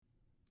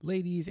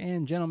Ladies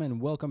and gentlemen,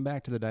 welcome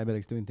back to the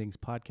Diabetics Doing Things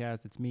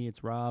podcast. It's me,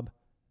 it's Rob.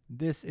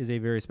 This is a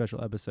very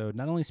special episode.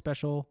 Not only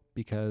special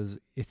because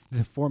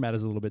the format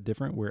is a little bit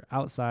different. We're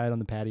outside on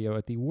the patio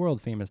at the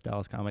world famous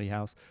Dallas Comedy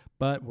House,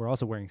 but we're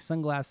also wearing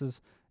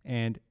sunglasses.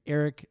 And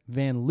Eric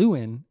Van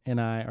Leeuwen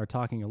and I are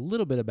talking a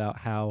little bit about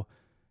how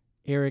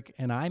Eric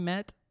and I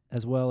met,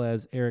 as well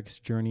as Eric's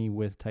journey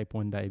with type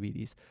 1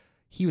 diabetes.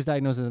 He was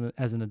diagnosed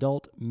as an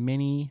adult.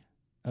 Many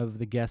of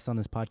the guests on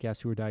this podcast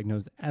who were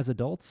diagnosed as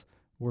adults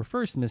were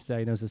first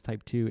misdiagnosed as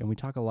type 2, and we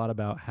talk a lot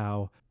about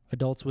how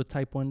adults with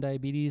type 1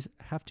 diabetes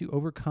have to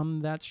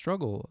overcome that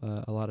struggle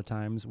a lot of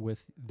times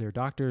with their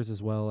doctors,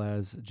 as well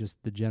as just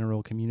the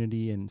general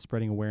community, and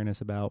spreading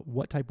awareness about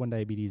what type 1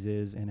 diabetes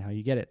is and how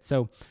you get it.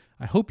 So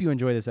I hope you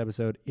enjoy this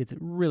episode. It's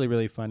really,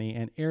 really funny,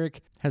 and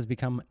Eric has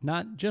become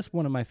not just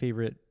one of my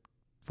favorite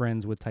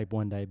friends with type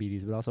 1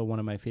 diabetes, but also one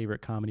of my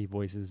favorite comedy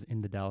voices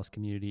in the Dallas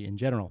community in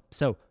general.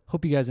 So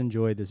hope you guys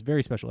enjoy this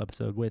very special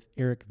episode with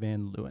Eric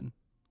Van Leeuwen.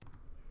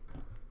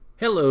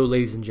 Hello,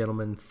 ladies and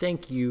gentlemen.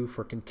 Thank you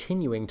for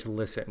continuing to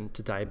listen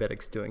to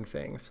Diabetics Doing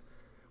Things.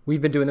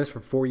 We've been doing this for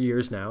 4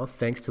 years now,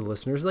 thanks to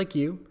listeners like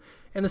you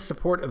and the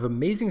support of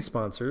amazing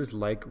sponsors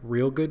like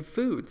Real Good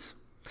Foods.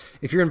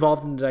 If you're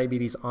involved in the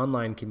diabetes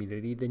online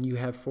community, then you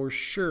have for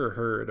sure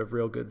heard of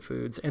Real Good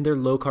Foods and their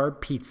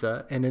low-carb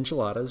pizza and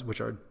enchiladas,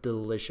 which are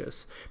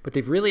delicious. But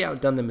they've really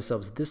outdone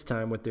themselves this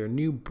time with their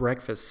new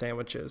breakfast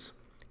sandwiches.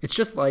 It's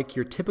just like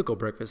your typical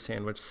breakfast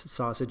sandwich,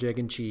 sausage, egg,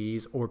 and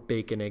cheese, or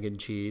bacon, egg, and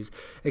cheese,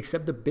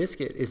 except the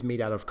biscuit is made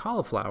out of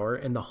cauliflower,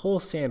 and the whole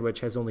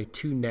sandwich has only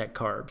 2 net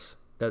carbs.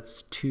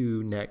 That's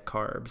 2 net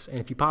carbs. And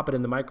if you pop it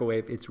in the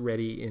microwave, it's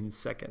ready in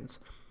seconds.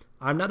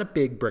 I'm not a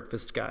big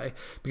breakfast guy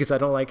because I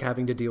don't like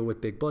having to deal with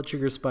big blood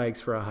sugar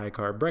spikes for a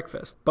high-carb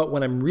breakfast. But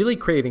when I'm really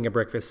craving a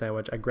breakfast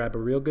sandwich, I grab a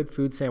Real Good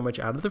Food sandwich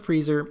out of the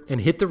freezer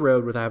and hit the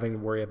road without having to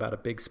worry about a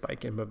big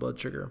spike in my blood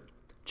sugar.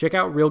 Check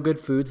out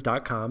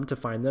realgoodfoods.com to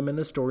find them in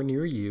a store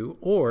near you,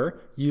 or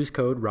use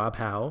code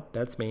ROBHOW,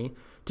 that's me,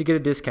 to get a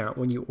discount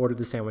when you order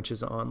the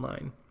sandwiches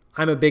online.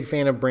 I'm a big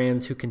fan of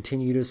brands who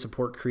continue to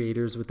support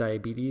creators with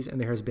diabetes,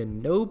 and there has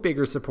been no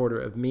bigger supporter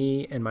of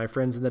me and my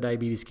friends in the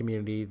diabetes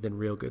community than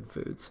Real Good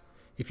Foods.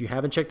 If you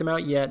haven't checked them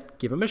out yet,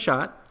 give them a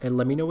shot and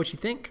let me know what you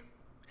think.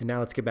 And now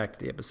let's get back to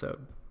the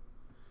episode.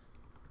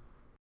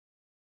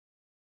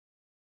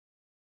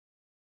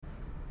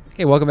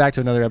 Okay, welcome back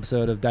to another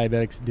episode of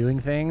Diabetics Doing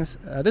Things.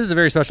 This is a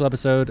very special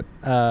episode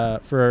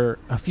for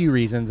a few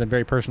reasons and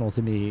very personal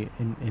to me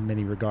in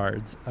many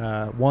regards.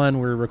 One,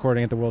 we're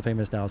recording at the world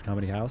famous Dallas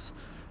Comedy House.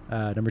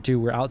 Number 2,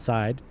 we're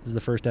outside. This is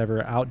the first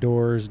ever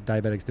outdoors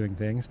Diabetics Doing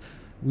Things.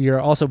 We are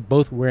also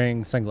both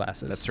wearing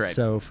sunglasses. That's right.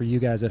 So for you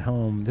guys at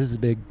home, this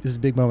is a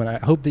big moment.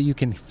 I hope that you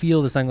can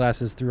feel the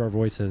sunglasses through our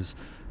voices.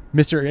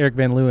 Mr. Eric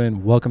Van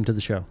Leeuwen, welcome to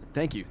the show.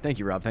 Thank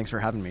you, Rob. Thanks for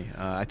having me.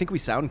 I think we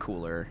sound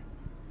cooler.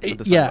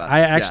 Yeah,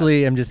 I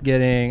actually am just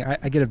getting,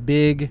 I get a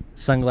big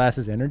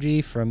sunglasses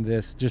energy from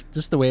this,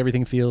 just the way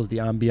everything feels, the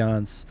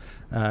ambiance.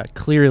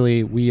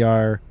 Clearly, we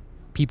are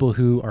people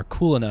who are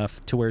cool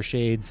enough to wear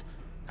shades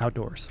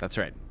outdoors. That's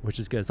right. Which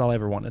is good. It's all I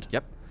ever wanted.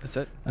 Yep, that's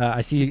it.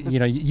 I see,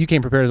 you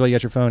came prepared as well. You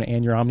got your phone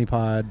and your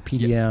Omnipod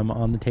PDM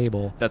on the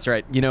table. That's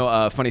right.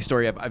 Funny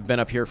story. I've been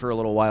up here for a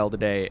little while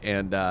today,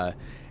 and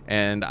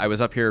I was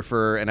up here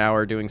for an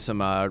hour doing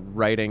some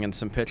writing and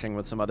some pitching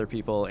with some other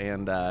people,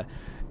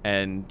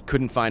 and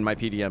couldn't find my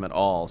PDM at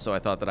all. So I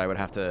thought that I would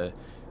have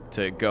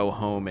to go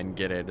home and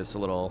get it. It's a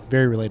little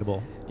very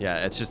relatable.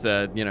 Yeah, it's just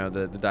the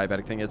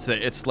diabetic thing.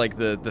 It's like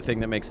the thing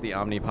that makes the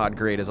Omnipod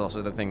great is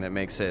also the thing that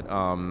makes it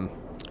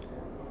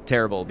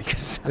terrible,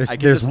 because I can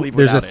just leave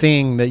without it. There's a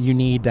thing that you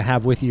need to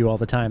have with you all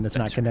the time that's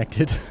not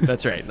connected.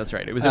 That's right.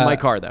 It was in my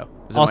car, though.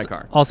 It was in my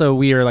car. Also,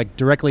 we are like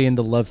directly in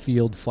the Love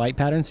Field flight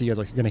pattern, so you guys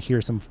are going to hear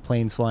some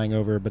planes flying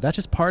over, but that's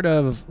just part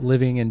of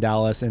living in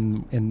Dallas,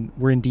 and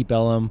we're in Deep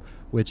Ellum,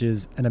 which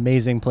is an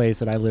amazing place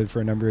that I lived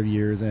for a number of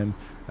years, and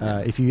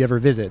if you ever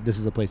visit, this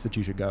is a place that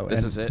you should go.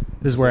 This is it.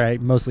 This is where I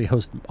mostly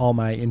host all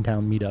my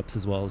in-town meetups,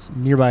 as well as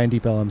nearby in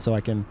Deep Ellum, so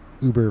I can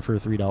Uber for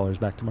 $3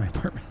 back to my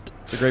apartment.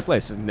 It's a great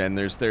place, and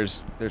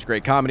there's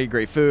great comedy,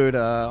 great food,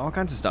 all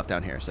kinds of stuff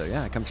down here. So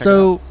yeah, come check it out.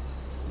 So,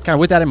 kind of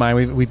with that in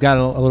mind, we've got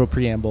a little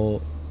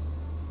preamble.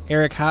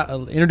 Eric,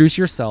 introduce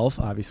yourself,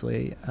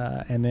 obviously,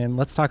 and then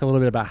let's talk a little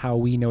bit about how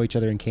we know each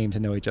other and came to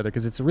know each other,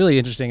 because it's a really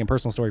interesting and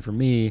personal story for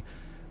me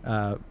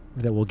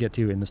that we'll get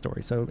to in the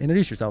story. So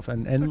introduce yourself,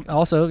 and okay.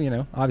 Also,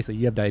 obviously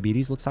you have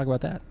diabetes. Let's talk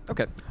about that.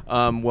 Okay.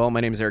 Well,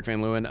 my name is Eric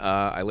Van Leeuwen.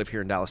 I live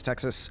here in Dallas,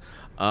 Texas.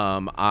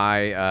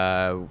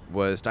 I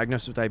was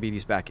diagnosed with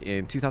diabetes back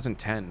in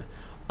 2010.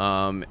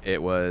 I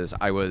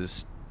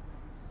was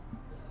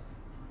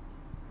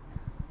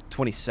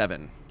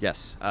 27.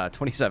 Yes,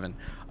 27.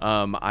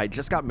 I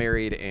just got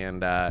married,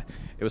 and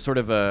it was sort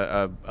of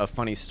a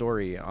funny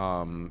story.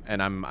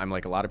 And I'm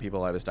like a lot of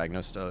people. I was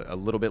diagnosed a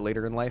little bit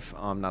later in life,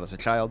 not as a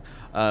child.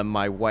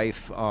 My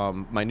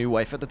new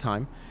wife at the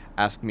time,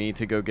 asked me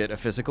to go get a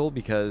physical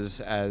because,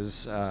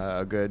 as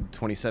a good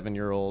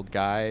 27-year-old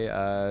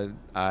guy,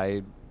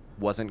 I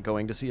wasn't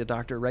going to see a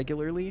doctor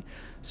regularly,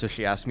 so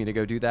she asked me to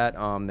go do that.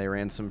 They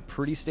ran some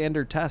pretty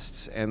standard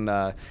tests, and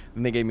then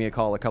they gave me a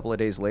call a couple of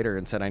days later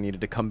and said I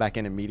needed to come back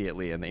in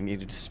immediately, and they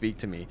needed to speak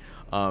to me.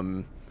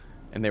 And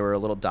they were a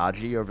little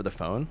dodgy over the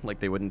phone, like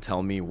they wouldn't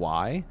tell me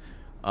why.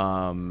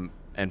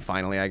 And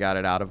finally I got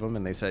it out of them,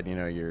 and they said,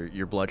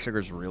 your blood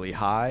sugar's really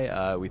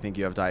high. We think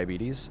you have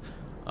diabetes.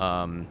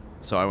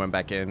 So I went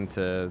back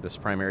into this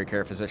primary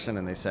care physician,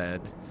 and they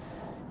said,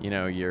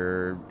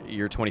 you're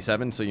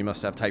 27, so you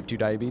must have type 2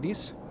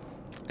 diabetes.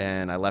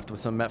 And I left with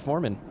some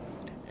metformin.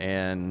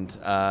 And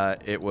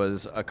it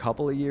was a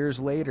couple of years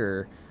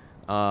later,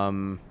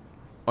 or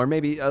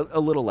maybe a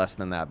little less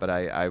than that, but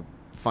I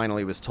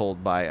finally was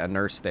told by a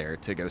nurse there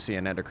to go see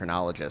an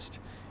endocrinologist.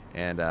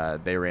 And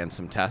they ran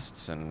some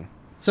tests. And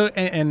so,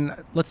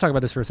 and let's talk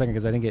about this for a second,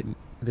 because I think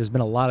there's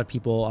been a lot of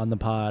people on the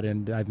pod,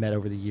 and I've met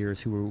over the years,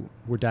 who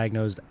were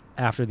diagnosed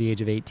after the age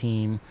of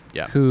 18,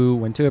 who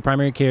went to a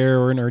primary care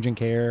or an urgent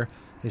care.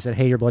 They said,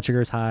 hey, your blood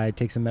sugar is high,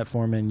 take some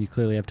metformin, you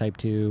clearly have type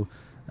 2.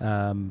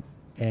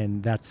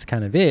 And that's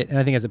kind of it. And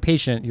I think as a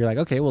patient, you're like,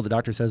 okay, well, the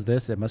doctor says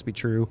this, that must be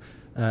true.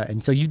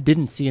 And so you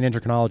didn't see an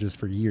endocrinologist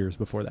for years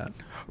before that.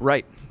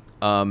 Right.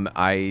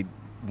 I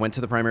went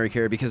to the primary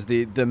care because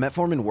the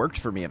metformin worked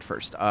for me at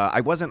first.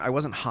 I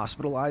wasn't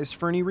hospitalized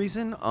for any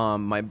reason.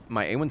 My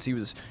A1C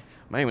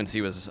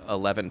was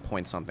 11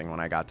 point something when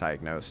I got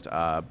diagnosed.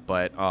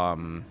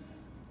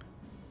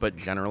 But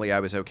generally I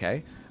was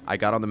okay. I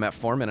got on the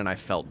metformin and I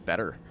felt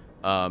better.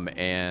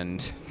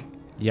 And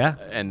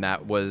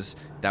that was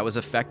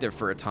effective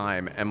for a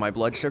time. And my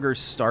blood sugar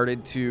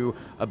started to,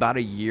 about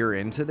a year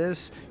into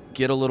this,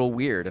 get a little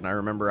weird. And I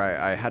remember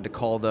I had to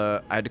call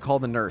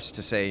the nurse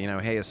to say,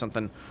 hey, is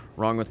something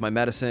wrong with my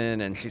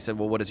medicine? And she said,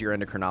 well, what does your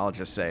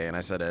endocrinologist say? And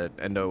I said,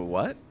 endo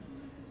what?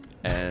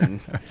 And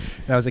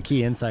that was a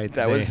key insight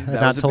that was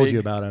told you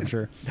about, I'm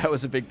sure. That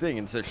was a big thing.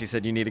 And so she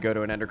said, you need to go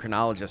to an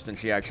endocrinologist. And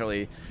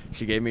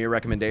she gave me a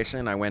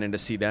recommendation. I went in to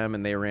see them,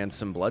 and they ran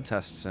some blood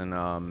tests.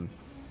 And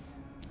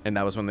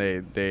that was when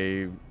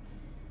they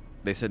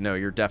said, no,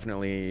 you're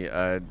definitely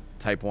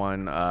type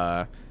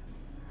 1.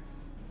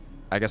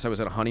 I guess I was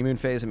in a honeymoon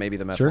phase, and maybe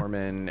the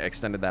metformin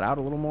extended that out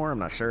a little more. I'm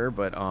not sure,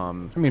 but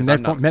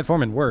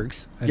metformin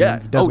works.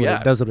 It does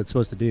what it's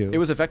supposed to do. It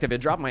was effective.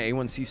 It dropped my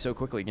A1C so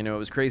quickly. It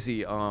was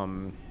crazy. It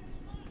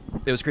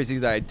was crazy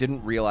that I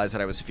didn't realize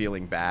that I was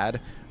feeling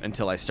bad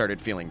until I started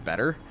feeling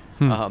better.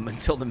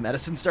 Until the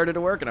medicine started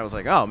to work, and I was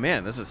like, oh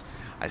man,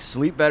 I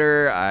sleep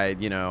better.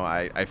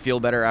 I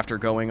feel better after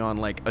going on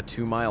like a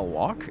 2-mile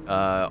walk.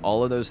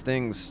 All of those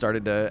things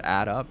started to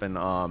add up, and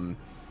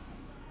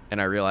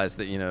I realized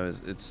that,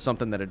 it's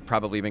something that had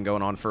probably been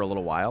going on for a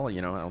little while. I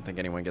don't think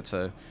anyone gets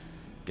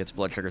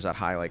blood sugars that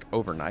high like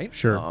overnight.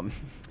 Sure.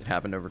 It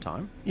happened over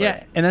time.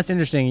 Yeah, and that's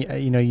interesting.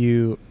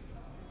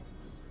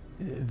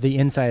 The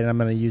insight, and I'm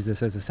going to use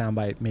this as a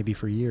soundbite maybe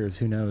for years.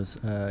 Who knows?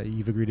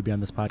 You've agreed to be on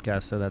this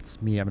podcast, so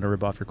that's me. I'm going to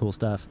rip off your cool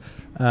stuff.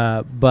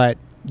 But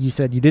you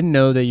said you didn't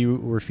know that you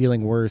were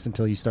feeling worse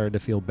until you started to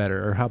feel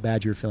better, or how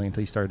bad you were feeling until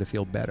you started to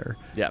feel better.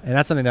 Yeah. And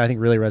that's something that I think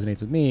really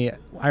resonates with me.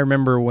 I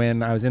remember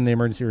when I was in the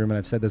emergency room, and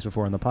I've said this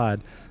before on the pod,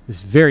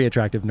 this very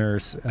attractive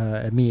nurse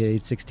at me at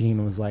age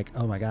 16 was like,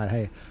 oh my God,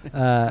 hey.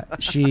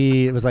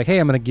 She was like, hey,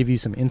 I'm going to give you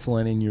some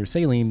insulin in your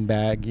saline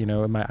bag,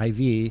 in my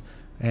IV,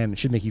 and it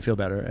should make you feel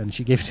better. And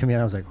she gave it to me,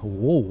 and I was like,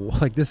 whoa,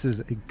 like this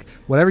is,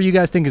 whatever you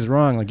guys think is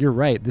wrong, like you're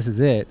right, this is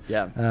it.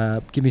 Yeah.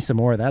 Give me some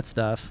more of that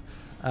stuff.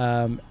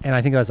 And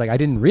I think I was like, I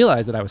didn't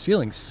realize that I was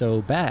feeling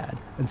so bad.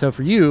 And so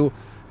for you,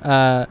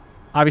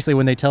 obviously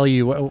when they tell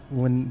you,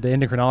 when the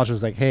endocrinologist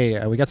was like,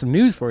 hey, we got some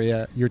news for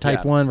you, you're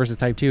type 1 versus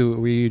type 2,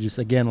 were you just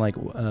again like,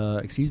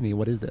 excuse me,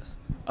 what is this?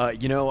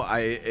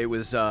 It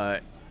was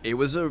a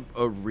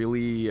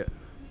really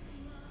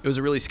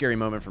scary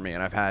moment for me.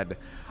 And I've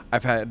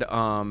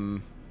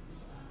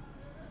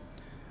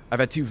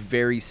had two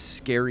very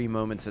scary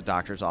moments at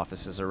doctor's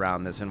offices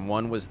around this. And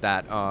one was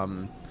that,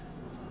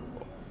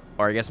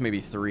 or I guess maybe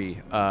 3.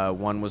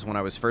 One was when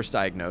I was first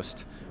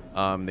diagnosed.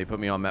 They put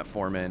me on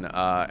metformin,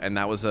 and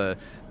that was a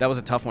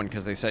tough one,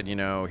 because they said,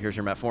 here's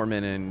your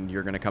metformin, and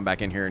you're going to come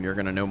back in here and you're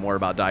going to know more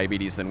about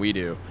diabetes than we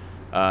do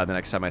the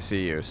next time I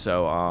see you.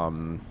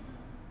 So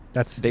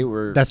that's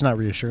not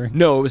reassuring.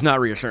 No, it was not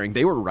reassuring.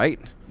 They were right.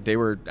 They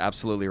were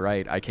absolutely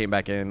right. I came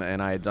back in,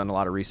 and I had done a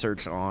lot of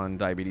research on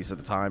diabetes at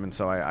the time, and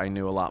so I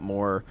knew a lot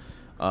more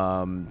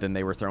than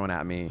they were throwing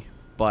at me.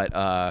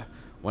 But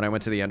when I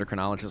went to the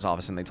endocrinologist's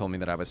office and they told me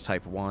that I was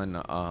type 1,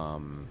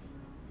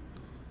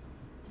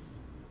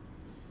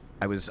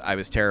 I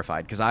was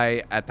terrified, because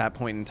at that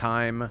point in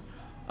time,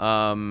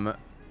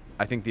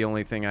 I think the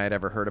only thing I had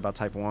ever heard about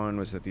type 1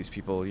 was that these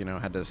people,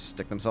 had to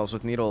stick themselves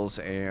with needles,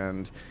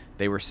 and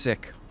they were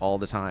sick all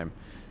the time.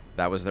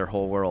 That was their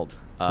whole world.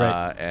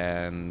 Right.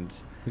 And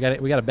we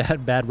got a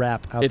bad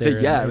rap out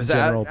there. It was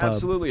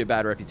absolutely a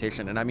bad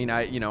reputation. And I mean,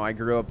 I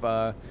grew up.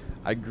 I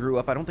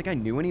don't think I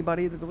knew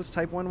anybody that was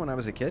type 1 when I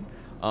was a kid.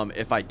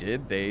 If I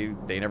did, they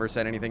never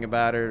said anything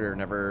about it, or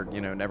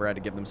never had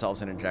to give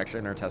themselves an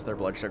injection or test their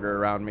blood sugar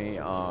around me.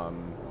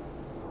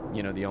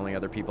 the only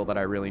other people that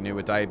I really knew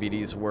with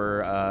diabetes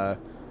were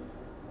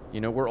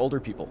older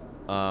people,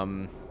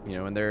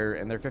 in their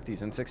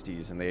 50s and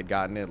 60s, and they had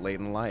gotten it late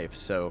in life.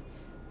 So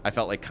I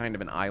felt like kind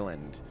of an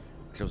island,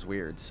 which was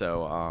weird.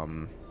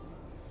 So,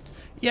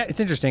 yeah, it's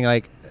interesting.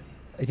 Like,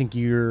 I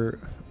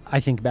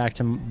think back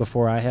to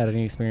before I had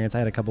any experience, I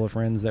had a couple of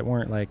friends that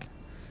weren't like,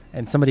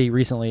 and somebody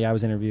recently I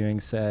was interviewing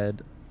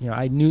said,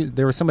 I knew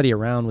there was somebody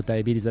around with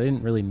diabetes. I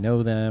didn't really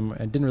know them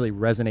and didn't really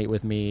resonate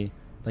with me,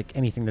 like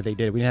anything that they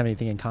did. We didn't have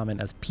anything in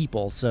common as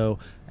people. So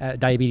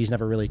diabetes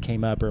never really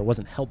came up, or it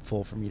wasn't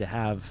helpful for me to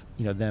have,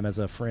 them as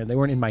a friend. They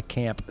weren't in my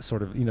camp,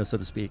 sort of, so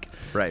to speak.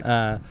 Right.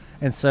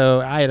 And so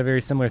I had a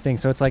very similar thing.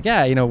 So it's like,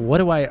 yeah, what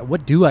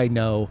do I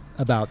know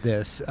about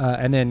this?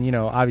 And then,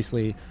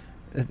 obviously,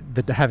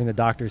 having the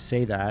doctors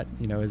say that,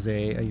 is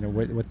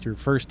what your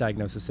first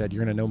diagnosis said,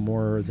 you're going to know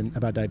more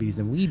about diabetes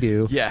than we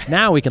do. Yeah.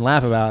 Now we can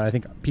laugh about it. I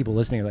think people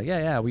listening are like,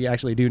 yeah, we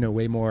actually do know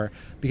way more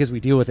because we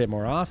deal with it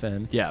more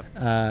often. Yeah.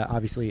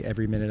 Obviously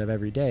every minute of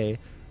every day.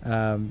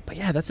 But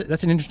yeah, that's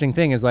an interesting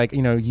thing is like,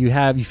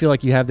 you feel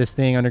like you have this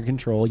thing under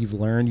control. You've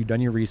learned, you've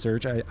done your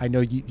research. I know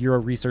you're a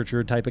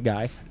researcher type of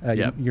guy.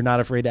 Yep. You're not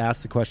afraid to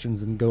ask the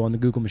questions and go on the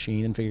Google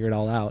machine and figure it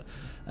all out.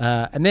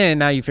 And then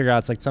now you figure out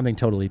it's like something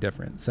totally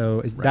different.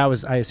 So that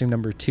was, I assume,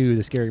 number 2,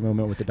 the scary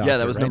moment with the doctor. Yeah,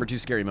 that was right? number 2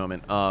 scary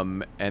moment.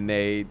 And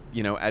they,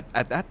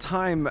 at that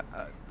time,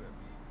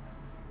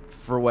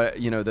 for what,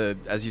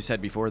 as you said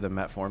before, the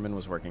metformin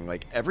was working,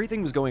 like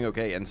everything was going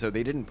okay. And so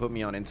they didn't put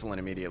me on insulin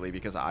immediately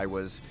because I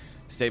was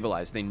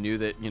stabilized. They knew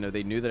that,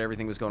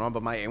 everything was going on,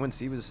 but my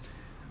A1C was,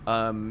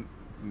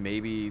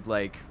 maybe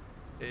like,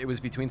 it was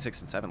between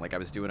 6 and 7. Like I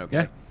was doing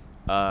okay.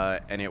 Yeah.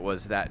 And it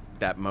was that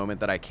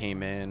moment that I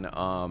came in,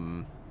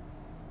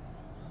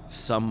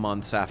 some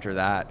months after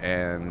that,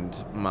 and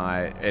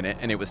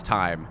it was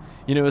time.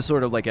 It was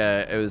sort of like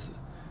it was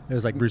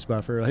like Bruce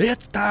Buffer, like,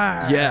 it's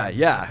time.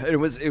 Yeah. It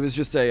was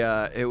just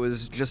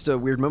a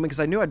weird moment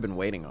because I knew I'd been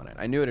waiting on it.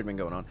 I knew it had been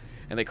going on,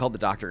 and they called the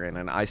doctor in,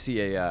 and I see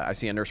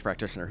a nurse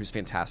practitioner who's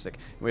fantastic.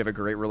 We have a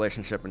great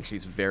relationship, and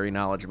she's very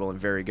knowledgeable and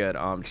very good.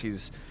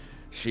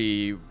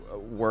 She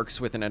works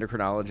with an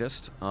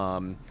endocrinologist.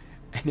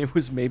 And it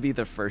was maybe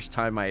the first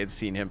time I had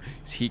seen him.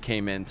 He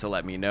came in to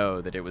let me know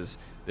that it was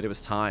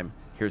time.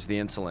 Here's the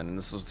insulin, and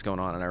this is what's going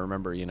on. And I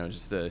remember,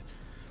 just a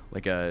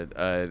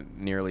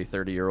nearly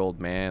 30-year-old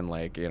man,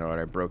 like, and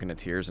I broke into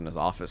tears in his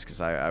office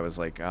because I was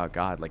like, oh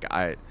God, like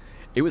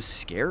it was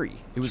scary.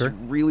 It was Sure.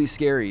 really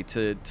scary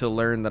to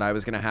learn that I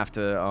was gonna have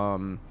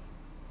to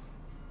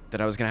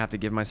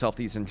give myself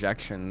these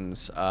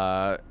injections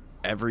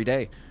every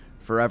day,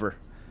 forever,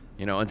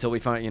 until we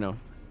find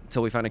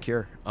a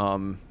cure.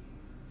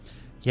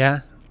 Yeah.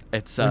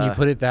 It's when you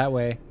put it that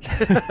way.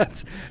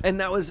 and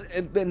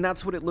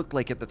that's what it looked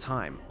like at the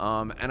time.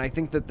 And I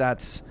think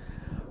that's,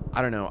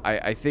 I don't know.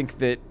 I think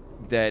that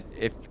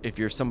if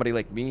you're somebody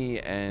like me,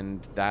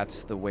 and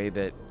that's the way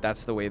that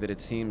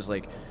it seems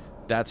like,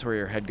 that's where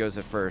your head goes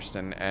at first.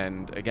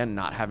 And again,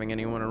 not having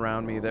anyone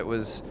around me that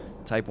was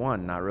type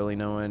 1, not really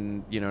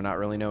knowing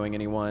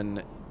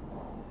anyone,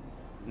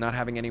 not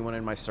having anyone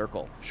in my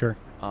circle. Sure.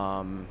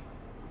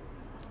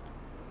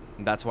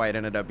 That's why it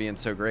ended up being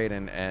so great,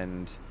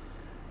 and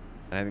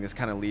I think this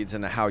kind of leads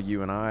into how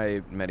you and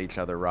I met each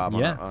other, Rob.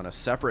 Yeah. On a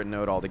separate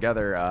note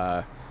altogether.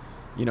 I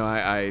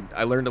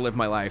learned to live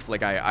my life.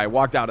 Like I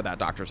walked out of that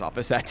doctor's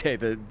office that day.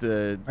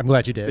 I'm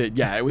glad you did.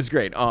 Yeah, it was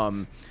great.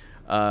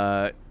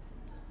 Managing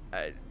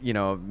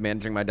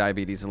my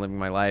diabetes and living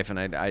my life, and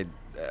I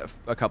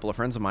a couple of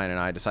friends of mine and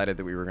I decided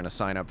that we were going to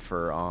sign up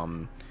for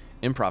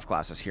improv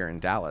classes here in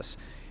Dallas,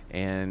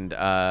 and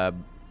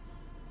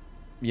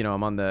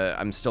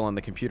I'm still on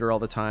the computer all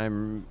the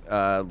time,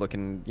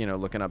 looking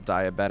up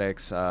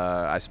diabetics.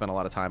 I spent a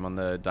lot of time on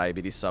the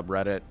diabetes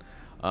subreddit,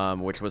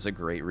 which was a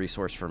great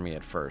resource for me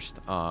at first.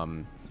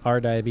 Our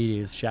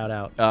diabetes, shout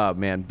out. Oh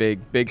man,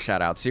 big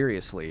shout out,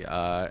 seriously.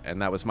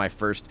 And that was my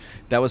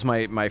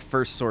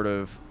first sort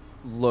of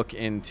look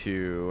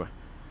into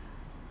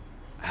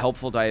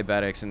helpful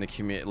diabetics in the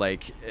community,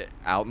 like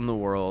out in the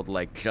world,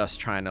 like just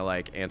trying to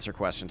like answer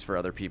questions for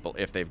other people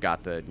if they've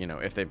got the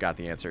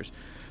answers.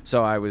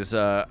 So I was,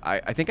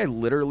 I think I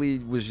literally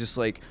was just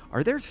like,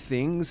 are there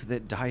things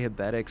that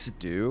diabetics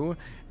do?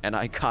 And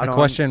I got a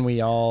question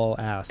we all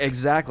ask.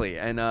 Exactly.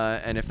 And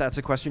if that's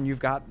a question you've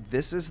got,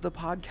 this is the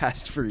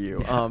podcast for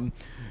you. Yeah.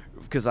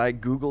 Because I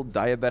Googled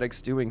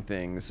diabetics doing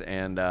things,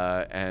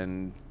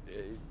 and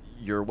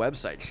your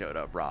website showed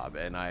up, Rob.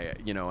 And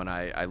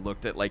I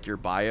looked at like your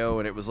bio,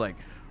 and it was like,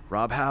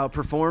 Rob Howe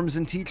performs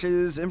and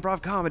teaches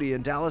improv comedy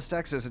in Dallas,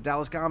 Texas at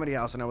Dallas Comedy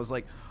House. And I was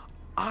like,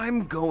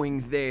 I'm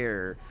going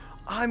there.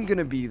 I'm going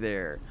to be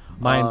there.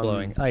 Mind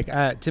blowing.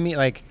 To me,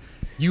 like,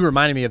 you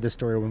reminded me of this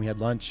story when we had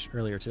lunch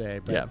earlier today.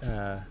 But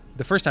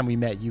the first time we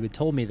met, you had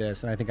told me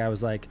this, and I think I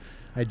was like,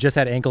 I just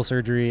had ankle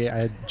surgery.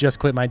 I had just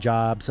quit my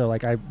job. So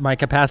like my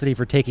capacity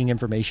for taking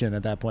information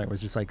at that point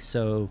was just like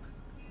so,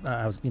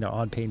 I was,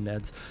 on pain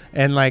meds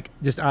and like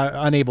just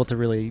unable to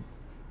really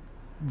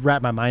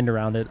wrap my mind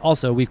around it.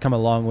 Also, we've come a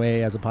long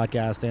way as a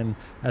podcast and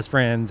as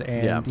friends,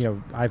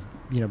 and I've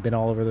been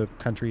all over the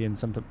country and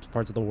some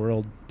parts of the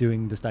world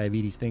doing this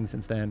diabetes thing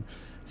since then.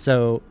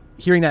 So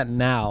hearing that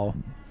now,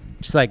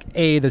 just like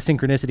the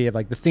synchronicity of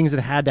like the things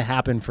that had to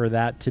happen for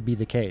that to be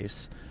the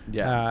case.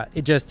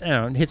 It just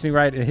it hits me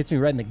right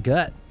in the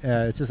gut.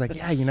 It's just like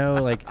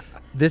like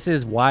this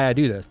is why I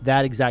do this.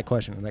 That exact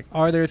question, like,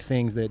 are there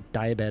things that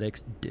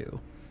diabetics do?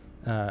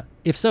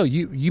 If so,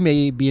 you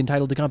may be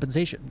entitled to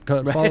compensation.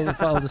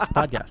 Follow this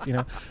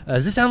podcast.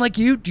 Does this sound like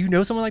you? Do you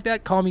know someone like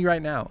that? Call me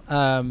right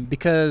now.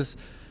 Because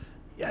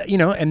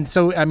and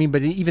so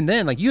but even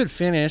then, like, you had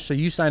finished, so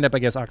you signed up, I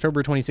guess,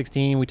 October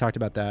 2016. We talked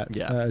about that.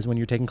 Is when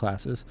you were taking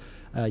classes.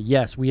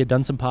 Yes, we had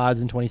done some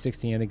pods in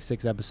 2016. I think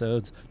 6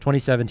 episodes.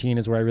 2017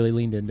 is where I really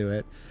leaned into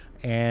it,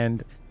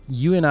 and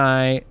you and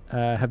I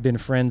have been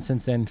friends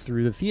since then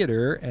through the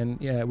theater, and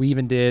we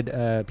even did.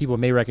 People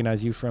may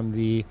recognize you from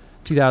the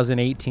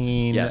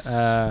 2018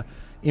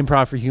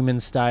 Improv for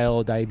Humans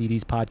style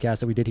diabetes podcast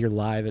that we did here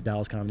live at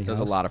Dallas Comedy House.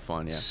 It was a lot of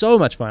fun. Yeah, so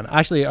much fun.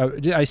 Actually,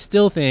 I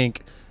still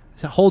think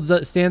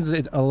stands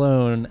it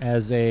alone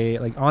as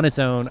on its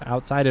own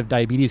outside of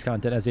diabetes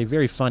content as a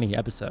very funny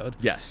episode.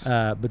 Yes,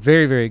 but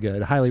very, very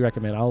good. Highly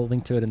recommend. I'll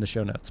link to it in the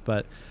show notes.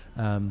 But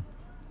a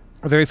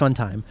very fun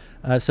time.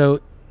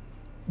 So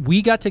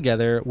we got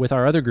together with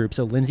our other group.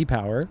 So Lindsay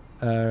Power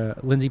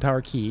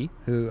Key,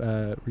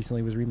 who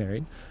recently was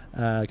remarried.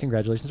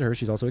 Congratulations to her.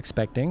 She's also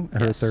expecting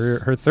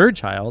her third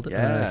child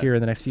here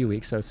in the next few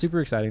weeks. So super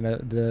exciting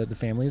that the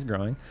family is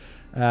growing.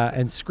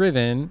 And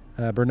Scriven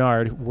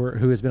Bernard,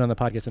 who has been on the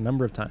podcast a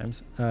number of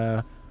times,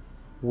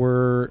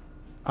 were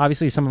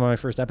obviously some of my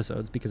first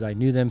episodes because I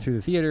knew them through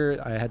the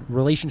theater. I had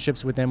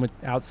relationships with them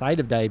outside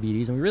of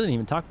diabetes, and we really didn't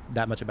even talk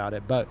that much about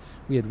it. But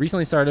we had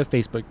recently started a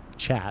Facebook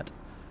chat,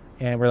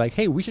 and we're like,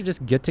 hey, we should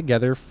just get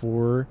together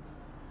for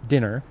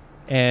dinner.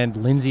 And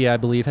Lindsay, I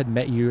believe, had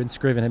met you, and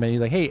Scriven had met you.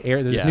 Like, hey,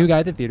 there's this new guy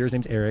at the theater. His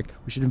name's Eric.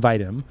 We should invite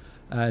him.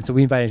 And so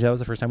we invited him. That was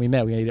the first time we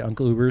met. We ate at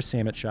Uncle Uber's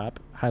Sandwich Shop.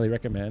 Highly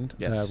recommend.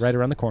 Yes. Right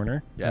around the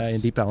corner in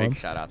Deep Ellum. Big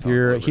shout out to if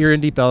you're Uncle here Uber's.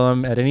 in Deep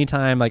Ellum at any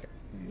time, like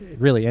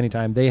really any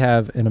time, they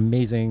have an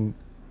amazing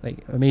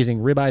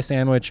ribeye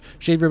sandwich,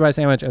 shaved ribeye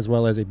sandwich, as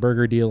well as a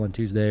burger deal on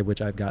Tuesday, which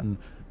I've gotten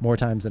more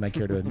times than I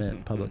care to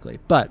admit publicly.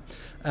 But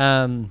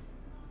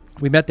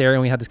we met there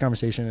and we had this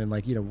conversation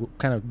and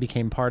kind of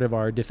became part of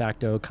our de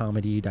facto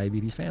comedy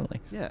diabetes family.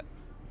 Yeah.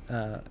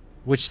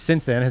 Which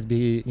since then has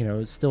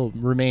still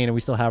remain, and we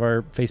still have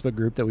our Facebook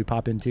group that we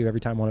pop into every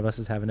time one of us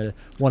is having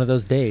one of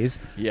those days.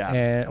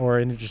 Yeah. Or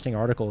an interesting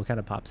article kind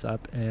of pops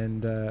up.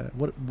 And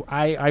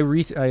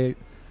I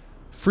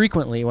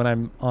frequently, when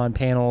I'm on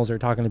panels or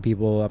talking to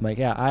people, I'm like,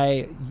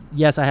 I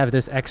have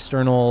this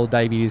external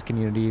diabetes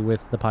community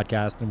with the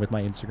podcast and with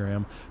my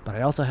Instagram, but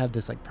I also have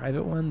this like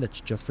private one that's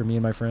just for me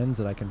and my friends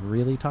that I can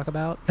really talk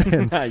about.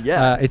 And,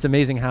 it's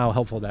amazing how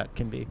helpful that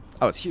can be.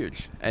 Oh, it's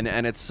huge. And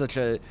it's such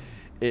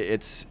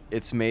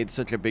it's made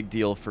such a big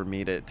deal for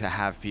me to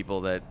have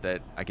people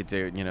that I could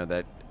do,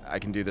 that I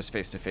can do this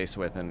face to face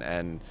with,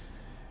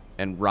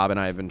 and Rob and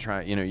I have been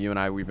trying, you and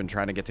I, we've been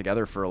trying to get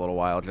together for a little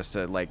while just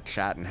to like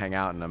chat and hang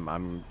out. And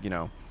I'm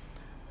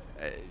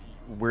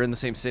we're in the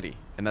same city,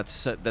 and that's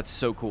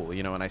so cool,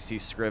 and I see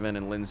Scriven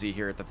and Lindsay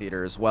here at the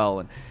theater as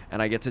well.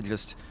 And I get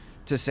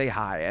to say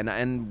hi,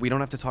 and we don't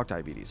have to talk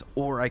diabetes,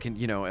 or I can,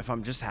 if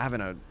I'm just having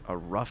a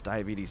rough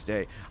diabetes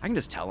day, I can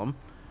just tell them.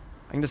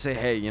 I can just say,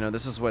 hey,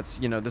 this is what's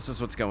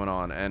going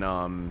on. And,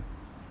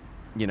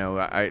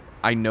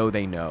 I know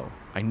they know.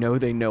 I know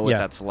they know what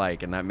that's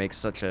like. And that makes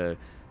such a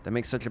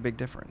big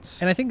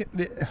difference. And I think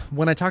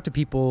when I talk to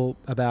people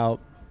about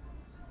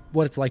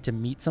what it's like to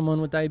meet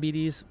someone with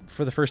diabetes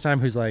for the first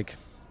time who's like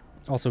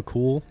also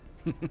cool,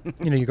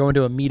 you go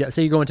into a meetup,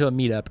 say you go into a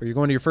meetup, or you're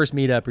going to your first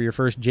meetup or your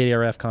first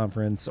JDRF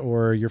conference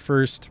or your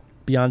first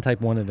Beyond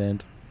Type 1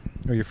 event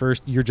or your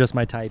first You're Just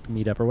My Type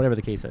meetup or whatever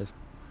the case is.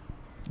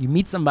 You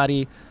meet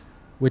somebody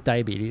with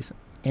diabetes,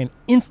 and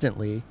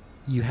instantly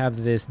you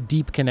have this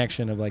deep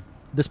connection of like,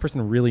 this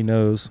person really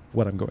knows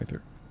what I'm going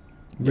through,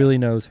 really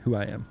knows who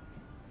I am.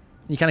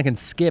 You kind of can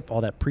skip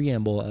all that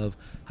preamble of,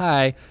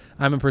 hi,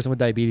 I'm a person with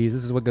diabetes,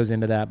 this is what goes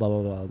into that, blah,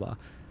 blah, blah, blah, blah.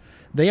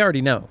 They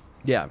already know.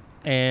 Yeah.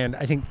 And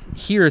I think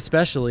here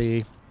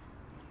especially,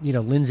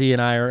 Lindsay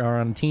and I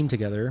are on a team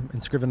together,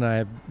 and Scriven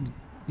and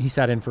he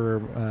sat in for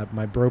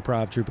my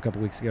BroProv troop a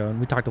couple weeks ago, and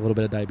we talked a little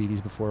bit of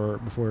diabetes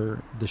before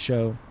the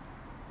show.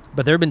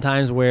 But there have been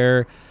times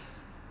where,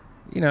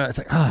 it's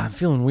like, I'm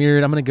feeling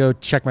weird. I'm going to go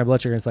check my blood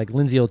sugar. And it's like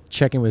Lindsay will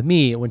check in with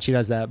me when she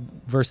does that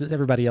versus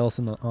everybody else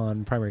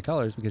on Primary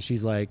Colors, because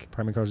she's like,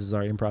 Primary Colors is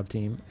our improv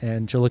team.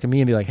 And she'll look at me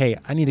and be like, hey,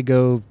 I need to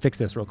go fix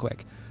this real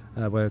quick,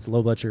 whether it's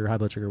low blood sugar, high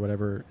blood sugar,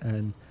 whatever.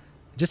 And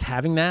just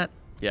having that,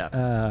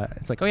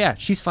 it's like, oh, yeah,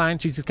 she's fine.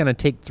 She's just going to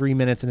take 3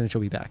 minutes and then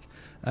she'll be back.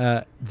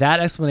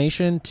 That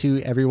explanation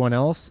to everyone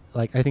else,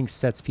 like, I think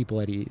sets people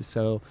at ease.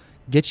 So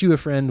get you a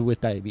friend with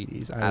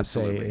diabetes, I would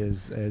say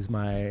is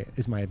my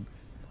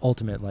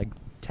ultimate like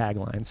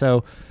tagline.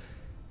 So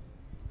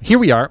here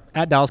we are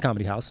at Dallas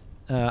Comedy House.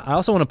 I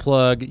also want to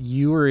plug,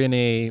 you were in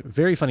a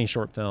very funny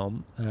short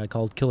film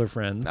called Killer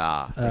Friends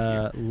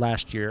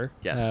last year,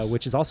 Yes.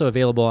 which is also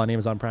available on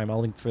Amazon Prime.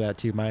 I'll link for that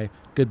too. My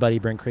good buddy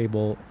Brent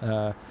Crable,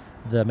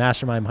 the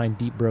mastermind behind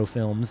Deep Bro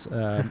Films,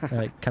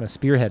 kind of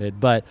spearheaded.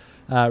 But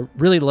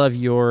really love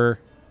your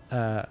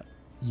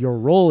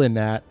role in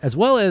that, as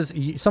well as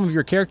some of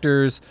your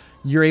characters.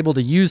 You're able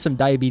to use some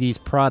diabetes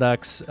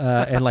products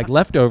and like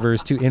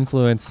leftovers to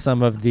influence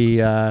some of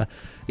the,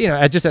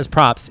 just as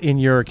props in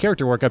your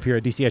character work up here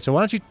at DCH. So why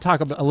don't you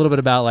talk a little bit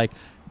about like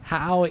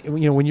how,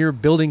 when you're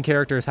building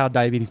characters, how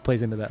diabetes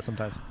plays into that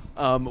sometimes?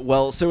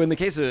 Well, so in the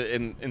case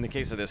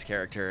of this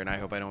character, and I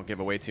hope I don't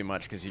give away too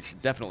much because you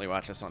should definitely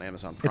watch this on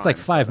Amazon Prime. It's like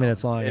 5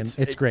 minutes long, and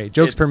it's great.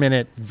 Jokes per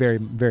minute, very,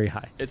 very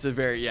high. It's like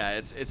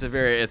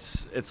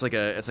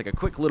a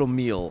quick little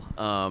meal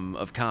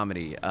of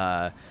comedy.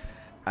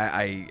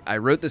 I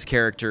wrote this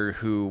character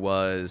who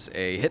was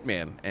a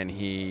hitman, and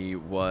he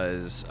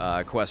was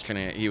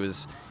questioning. He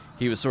was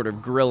sort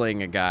of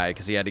grilling a guy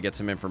because he had to get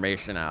some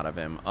information out of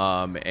him.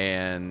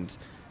 And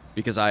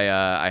because I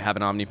have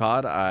an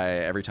Omnipod,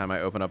 every time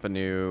I open up a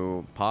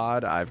new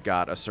pod, I've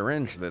got a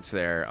syringe that's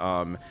there.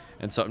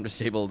 And so I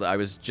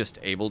was just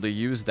able to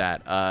use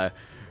that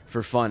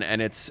for fun,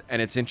 and it's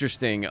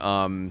interesting.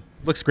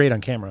 Looks great on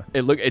camera.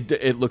 It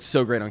looks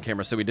so great on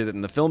camera. So we did it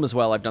in the film as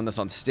well. I've done this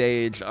on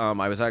stage.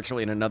 I was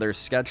actually in another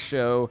sketch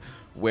show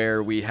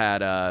where we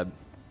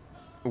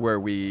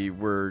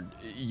were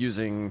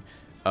using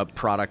a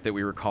product that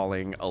we were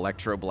calling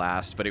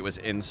Electroblast, but it was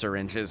in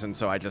syringes, and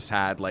so I just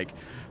had like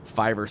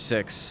 5 or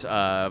 6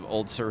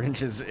 old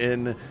syringes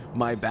in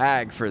my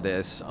bag for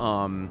this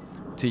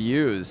to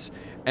use,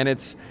 and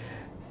it's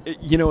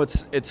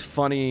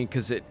funny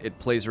because it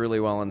plays really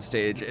well on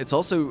stage. It's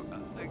also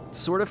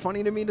sort of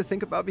funny to me to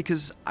think about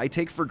because I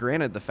take for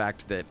granted the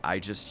fact that I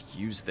just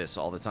use this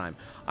all the time.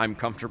 I'm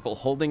comfortable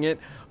holding it.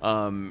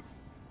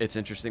 It's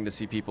interesting to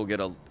see people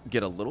get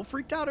a little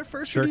freaked out at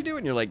first when you do,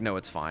 and you're like, no,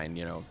 it's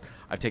fine.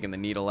 I've taken the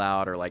needle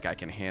out, or like I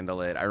can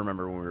handle it. I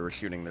remember when we were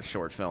shooting the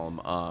short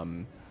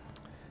film,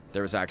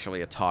 there was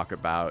actually a talk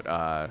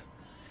about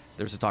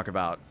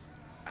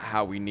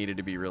how we needed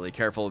to be really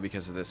careful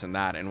because of this and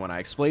that. And when I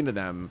explained to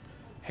them,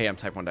 hey, I'm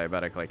type 1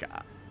 diabetic, like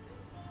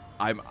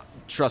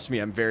trust me,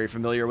 I'm very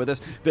familiar with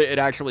this. It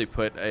actually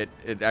put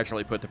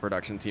the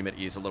production team at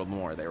ease a little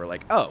more. They were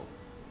like, oh,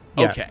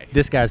 yeah, okay,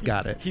 this guy's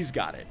got it. He's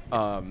got it.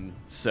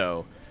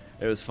 So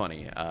it was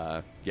funny.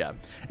 Yeah.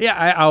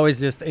 I always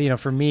just,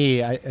 for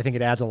me, I think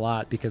it adds a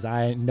lot because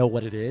I know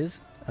what it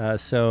is.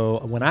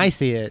 So when I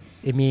see it,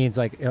 it means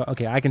like,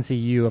 okay, I can see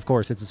you. Of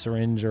course, it's a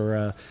syringe or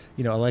a,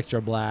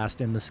 electroblast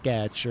in the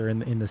sketch or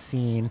in the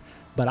scene.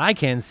 But I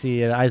can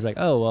see it. I was like,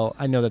 oh, well,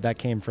 I know that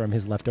came from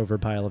his leftover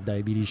pile of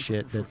diabetes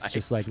shit that's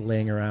just like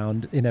laying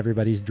around in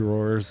everybody's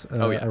drawers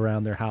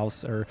around their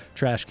house, or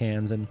trash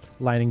cans and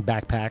lining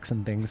backpacks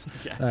and things.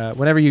 Yes.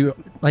 Whenever you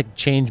like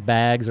change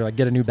bags or like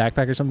get a new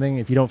backpack or something,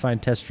 if you don't find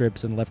test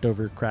strips and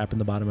leftover crap in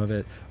the bottom of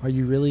it, are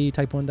you really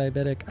type 1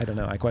 diabetic? I don't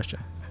know. I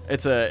question.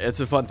 It's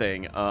a fun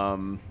thing.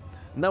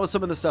 And that was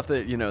some of the stuff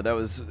that,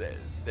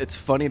 it's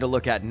funny to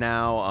look at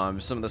now.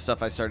 Some of the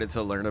stuff I started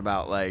to learn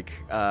about, like,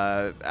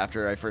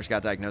 after I first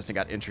got diagnosed and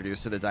got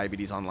introduced to the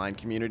diabetes online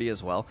community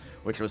as well,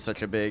 which was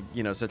such a big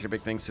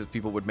thing. So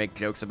people would make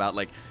jokes about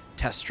like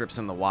test strips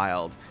in the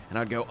wild, and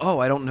I'd go, oh,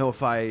 I don't know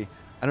if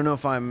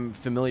I'm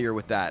familiar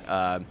with that.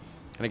 And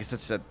I guess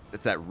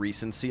it's that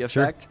recency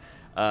effect.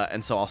 Sure.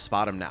 And so I'll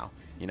spot them now.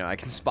 I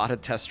can spot a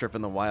test strip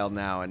in the wild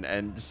now,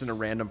 and just in a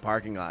random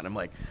parking lot, and I'm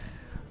like,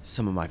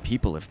 some of my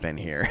people have been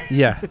here.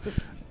 Yeah.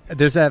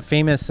 There's that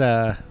famous,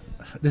 this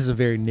is a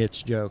very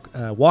niche joke.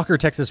 Walker,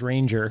 Texas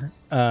Ranger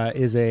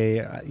is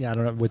I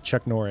don't know, with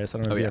Chuck Norris. I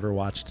don't know if you ever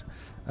watched.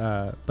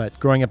 But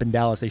growing up in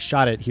Dallas, they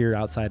shot it here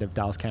outside of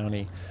Dallas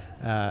County.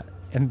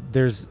 And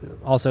there's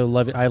also,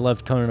 I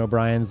loved Conan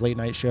O'Brien's late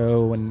night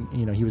show when,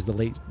 he was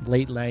the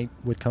late night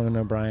with Conan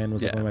O'Brien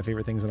was like one of my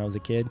favorite things when I was a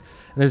kid.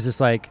 And there's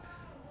this like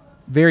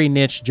very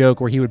niche joke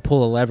where he would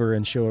pull a lever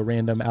and show a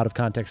random out of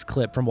context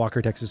clip from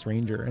Walker, Texas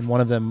Ranger. And one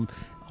of them,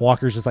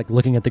 Walker's just like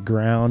looking at the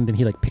ground and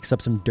he like picks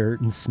up some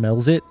dirt and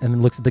smells it and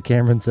then looks at the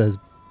camera and says,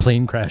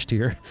 plane crashed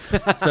here.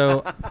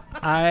 So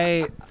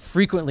I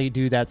frequently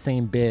do that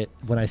same bit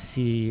when I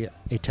see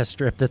a test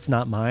strip that's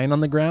not mine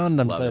on the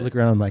ground. I look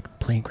around and I'm like,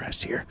 plane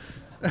crashed here.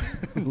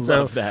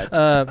 So love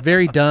that.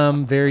 Very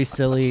dumb, very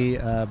silly,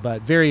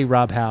 but very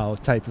Rob Howe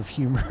type of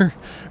humor.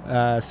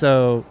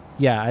 So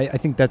yeah, I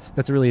think that's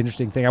a really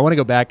interesting thing. I want to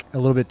go back a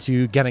little bit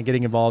to kind of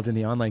getting involved in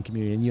the online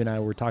community, and you and I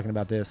were talking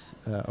about this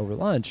over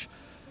lunch.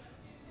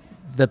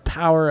 The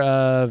power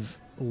of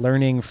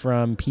learning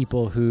from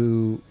people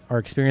who are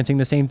experiencing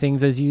the same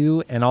things as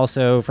you, and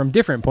also from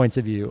different points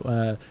of view.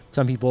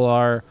 Some people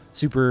are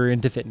super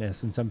into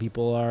fitness, and some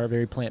people are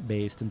very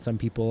plant-based, and some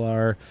people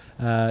are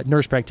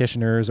nurse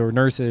practitioners or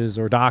nurses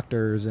or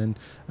doctors, and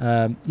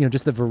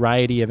just the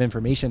variety of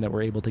information that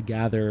we're able to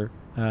gather.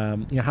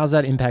 How's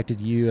that impacted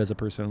you as a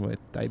person with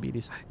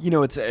diabetes?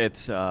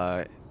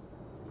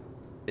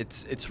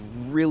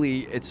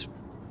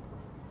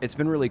 It's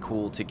been really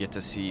cool to get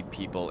to see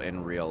people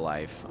in real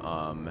life.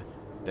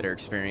 that are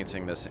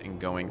experiencing this and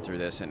going through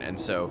this. And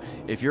so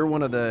if you're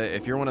one of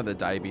the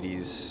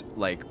diabetes,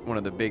 like one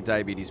of the big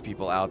diabetes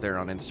people out there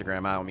on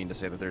Instagram, I don't mean to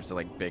say that there's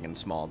like big and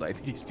small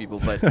diabetes people,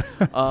 but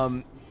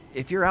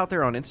if you're out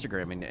there on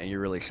Instagram and you're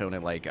really showing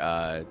it, like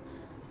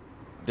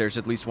there's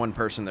at least one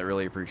person that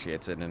really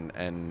appreciates it,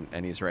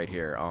 and he's right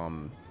here.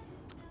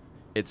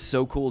 It's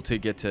so cool to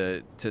get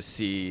to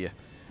see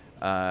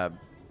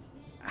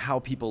how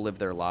people live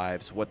their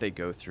lives, what they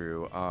go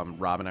through.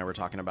 Rob and I were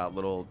talking about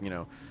little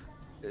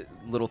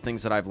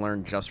things that I've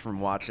learned just from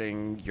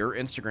watching your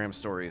Instagram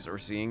stories or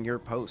seeing your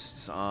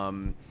posts.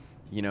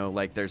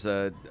 Like there's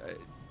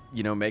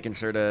making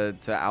sure to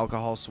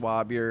alcohol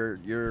swab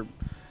your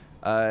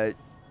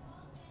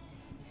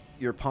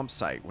pump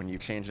site when you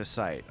change a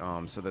site,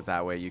 so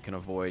that way you can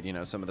avoid,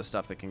 some of the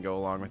stuff that can go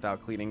along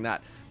without cleaning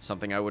that.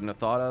 Something I wouldn't have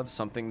thought of,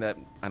 something that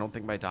I don't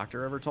think my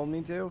doctor ever told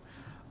me to.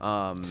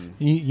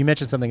 You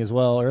mentioned something as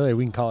well earlier.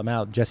 We can call him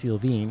out, Jesse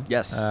Levine.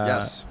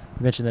 Yes.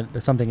 You mentioned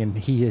that something, and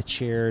he had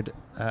shared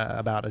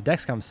about a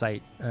Dexcom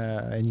site,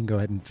 and you can go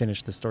ahead and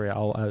finish the story.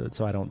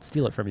 So I don't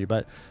steal it from you,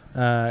 but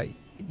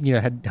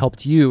had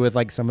helped you with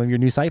like some of your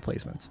new site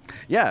placements.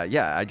 Yeah.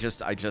 I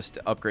just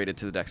upgraded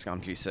to the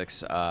Dexcom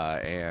G6,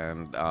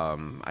 and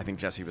I think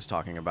Jesse was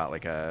talking about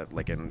like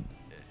an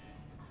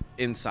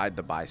inside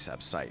the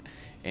biceps site.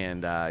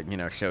 And,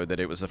 showed that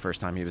it was the first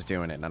time he was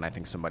doing it. And I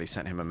think somebody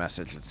sent him a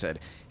message that said,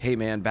 "Hey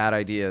man, bad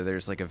idea.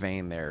 There's like a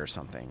vein there or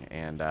something."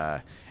 And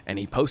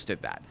he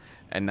posted that.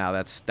 And now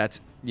that's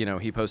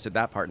he posted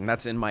that part, and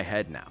that's in my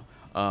head now.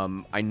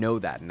 I know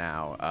that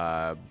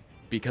now,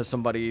 because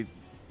somebody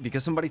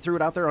threw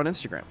it out there on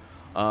Instagram.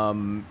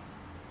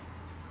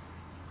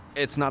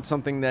 It's not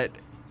something that,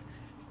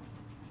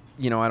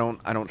 I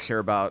don't share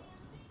about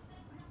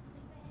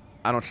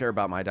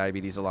my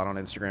diabetes a lot on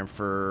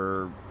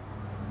Instagram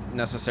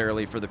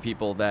necessarily for the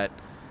people that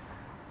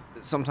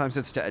sometimes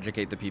it's to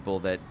educate the people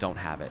that don't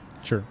have it.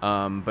 Sure.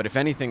 But if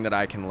anything that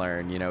I can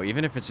learn,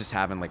 even if it's just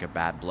having like a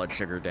bad blood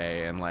sugar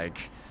day and like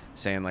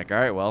saying like, all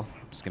right, well,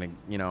 I'm just going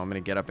to, I'm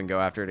going to get up and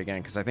go after it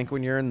again. Cause I think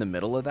when you're in the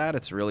middle of that,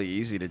 it's really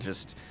easy to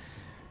just,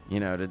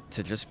 to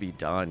just be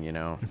done,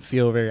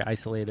 Feel very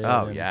isolated.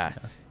 Oh yeah.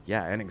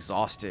 And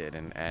exhausted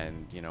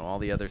and all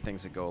the other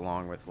things that go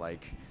along with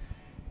like,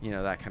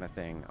 that kind of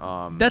thing.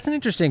 That's an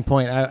interesting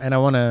point. I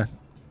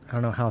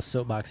don't know how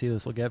soapboxy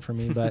this will get for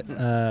me, but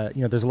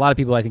there's a lot of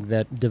people I think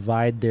that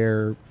divide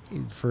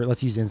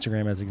let's use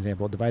Instagram as an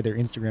example, divide their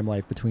Instagram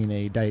life between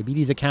a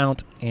diabetes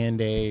account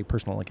and a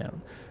personal account.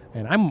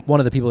 And I'm one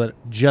of the people that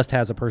just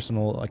has a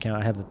personal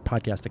account. I have the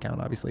podcast account,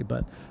 obviously,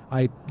 but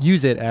I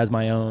use it as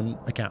my own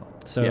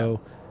account. So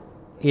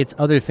it's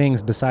other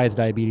things besides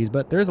diabetes,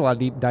 but there's a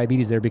lot of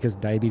diabetes there because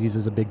diabetes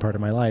is a big part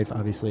of my life.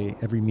 Obviously,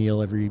 every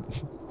meal, every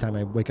time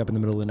I wake up in the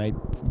middle of the night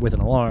with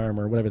an alarm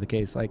or whatever the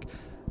case, like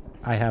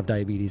I have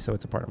diabetes, so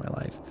it's a part of my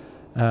life.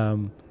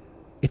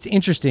 It's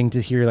interesting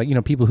to hear,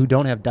 like, people who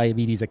don't have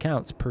diabetes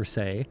accounts per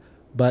se,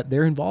 but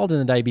they're involved in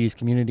the diabetes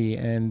community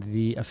and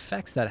the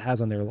effects that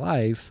has on their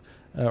life,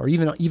 or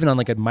even on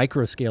like a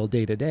micro scale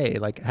day to day,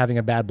 like having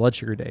a bad blood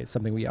sugar day,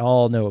 something we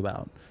all know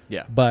about.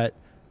 Yeah. But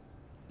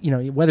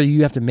whether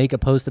you have to make a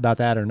post about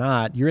that or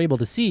not, you're able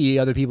to see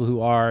other people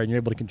who are, and you're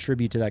able to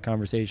contribute to that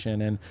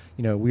conversation. And,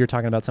 we were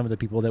talking about some of the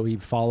people that we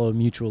follow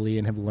mutually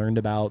and have learned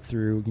about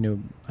through,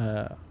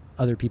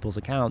 other people's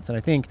accounts. And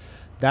I think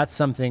that's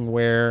something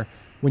where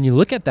when you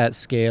look at that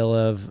scale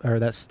or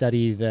that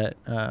study that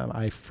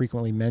I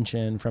frequently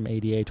mention from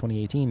ADA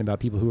 2018 about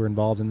people who are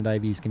involved in the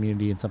diabetes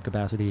community in some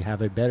capacity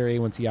have a better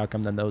A1C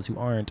outcome than those who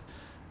aren't,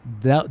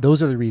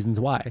 those are the reasons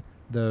why.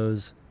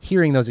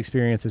 Hearing those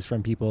experiences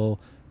from people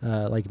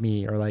like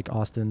me or like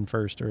Austin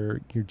First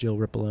or your Jill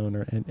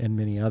Ripalone and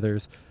many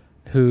others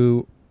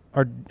who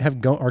are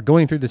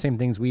going through the same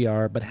things we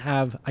are, but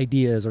have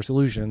ideas or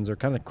solutions or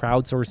kind of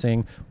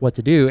crowdsourcing what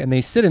to do, and they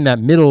sit in that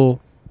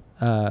middle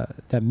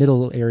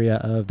area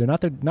of they're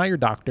not your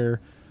doctor,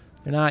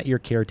 they're not your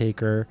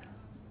caretaker,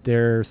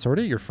 they're sort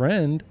of your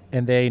friend,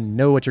 and they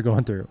know what you're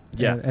going through.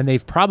 Yeah, and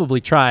they've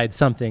probably tried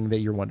something that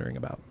you're wondering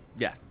about.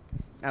 Yeah,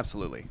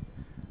 absolutely.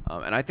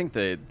 And I think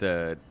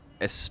the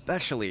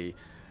especially.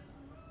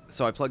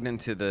 So I plugged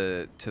into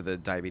the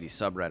diabetes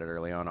subreddit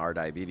early on, Our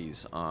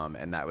Diabetes,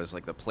 and that was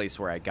like the place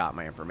where I got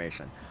my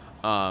information.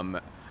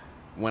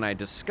 When I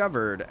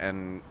discovered,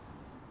 and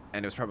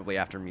it was probably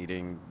after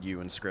meeting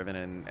you and Scriven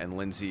and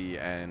Lindsay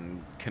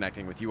and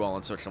connecting with you all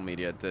on social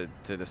media to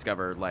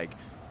discover, like,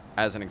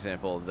 as an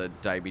example, the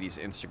diabetes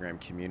Instagram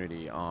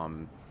community. It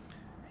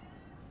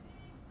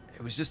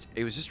was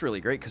just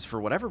really great because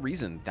for whatever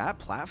reason, that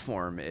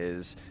platform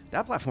is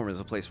a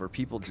place where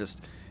people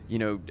just,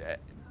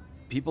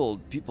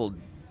 people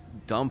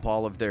dump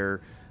all of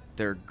their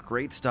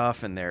great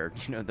stuff and their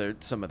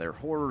some of their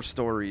horror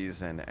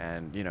stories and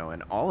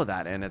all of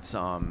that, and it's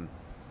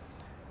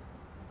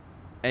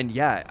and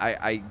yeah,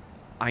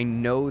 I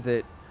know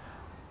that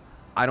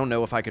I don't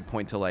know if I could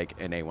point to like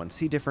an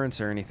A1C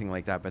difference or anything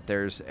like that, but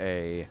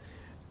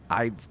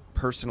I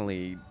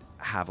personally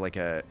have like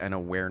an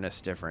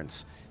awareness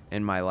difference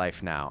in my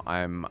life now.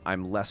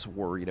 I'm less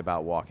worried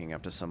about walking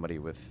up to somebody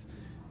with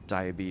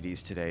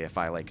diabetes today if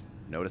I like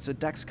notice a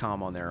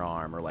Dexcom on their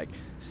arm or like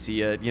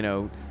see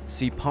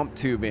pump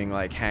tubing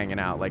like hanging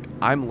out. Like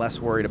I'm less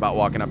worried about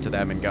walking up to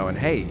them and going,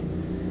 hey,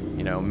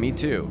 me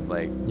too.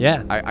 Like,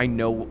 yeah, I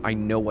know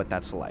what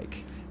that's like.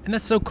 And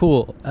that's so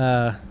cool.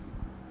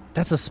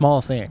 That's a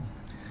small thing,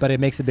 but it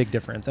makes a big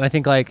difference. And I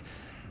think like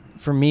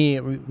for me,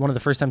 one of the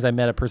first times I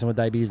met a person with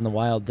diabetes in the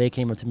wild, they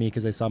came up to me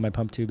because they saw my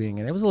pump tubing,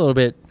 and it was a little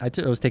bit, I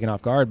was taken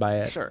off guard by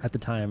it at the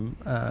time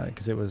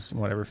because it was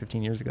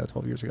 15 years ago,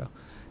 12 years ago.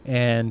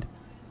 And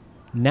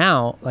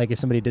now, like if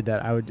somebody did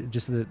that, I would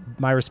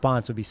my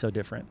response would be so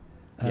different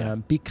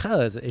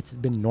because it's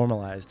been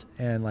normalized.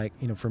 And like,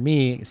 for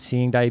me,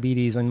 seeing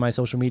diabetes on my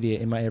social media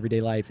in my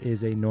everyday life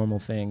is a normal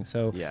thing.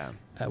 So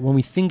when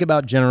we think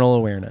about general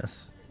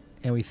awareness,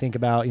 and we think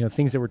about,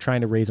 things that we're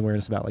trying to raise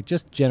awareness about, like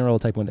just general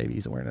type 1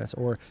 diabetes awareness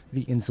or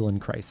the insulin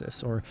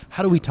crisis, or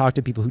how do we talk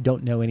to people who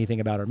don't know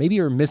anything about it, or maybe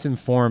are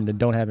misinformed and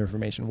don't have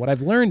information. What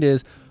I've learned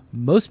is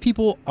most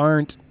people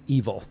aren't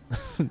evil.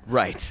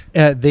 Right.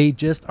 They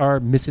just are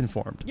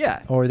misinformed.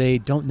 Yeah. Or they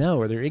don't know,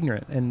 or they're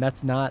ignorant. And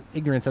that's not,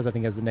 ignorance has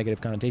a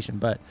negative connotation,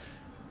 but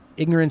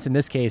ignorance in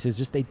this case is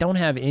just they don't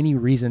have any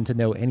reason to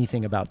know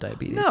anything about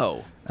diabetes.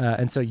 No.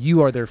 And so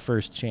you are their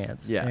first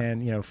chance. Yeah.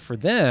 And, for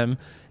them,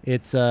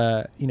 it's,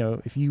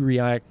 if you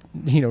react,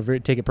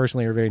 take it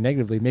personally or very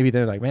negatively, maybe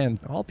they're like, man,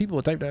 all people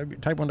with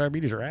type 1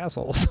 diabetes are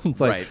assholes.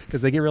 It's like,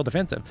 because they get real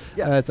defensive.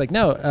 Yeah. It's like,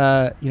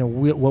 no,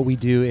 what we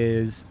do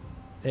is,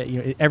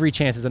 every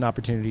chance is an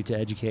opportunity to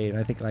educate. And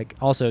I think like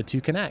also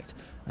to connect.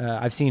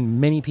 I've seen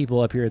many people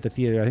up here at the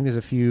theater. I think there's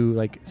a few,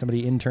 like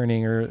somebody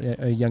interning or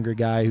a younger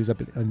guy who's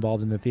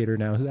involved in the theater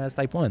now who has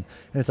type 1. And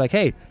it's like,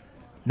 hey,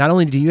 not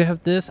only do you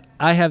have this,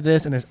 I have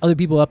this, and there's other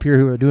people up here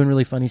who are doing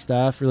really funny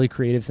stuff, really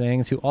creative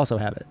things, who also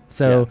have it.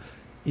 So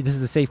this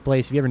is a safe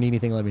place. If you ever need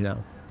anything, let me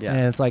know. Yeah.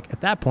 And it's like, at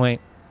that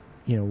point,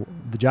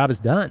 the job is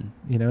done.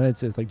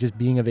 It's like just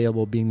being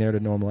available, being there to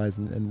normalize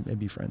and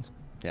be friends.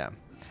 Yeah.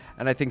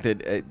 And I think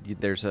that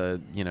there's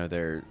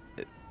there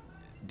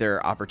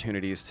are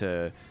opportunities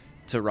to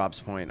Rob's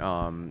point,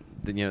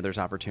 there's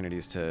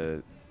opportunities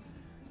to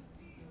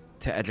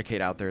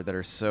educate out there that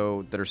are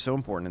so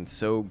important and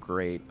so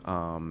great.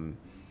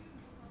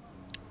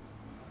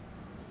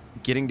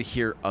 Getting to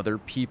hear other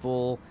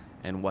people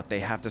and what they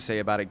have to say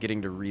about it,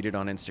 getting to read it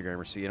on Instagram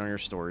or see it on your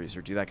stories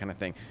or do that kind of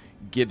thing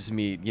gives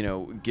me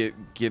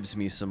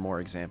some more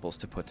examples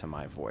to put to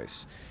my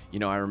voice.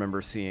 I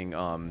remember seeing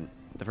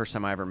the first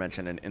time I ever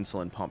mentioned an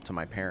insulin pump to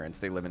my parents.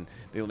 They live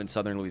in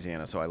southern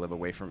Louisiana, so I live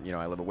away from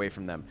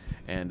them,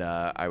 and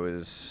I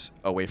was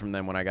away from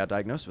them when I got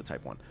diagnosed with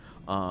type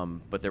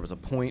 1. But there was a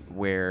point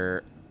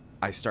where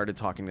I started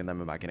talking to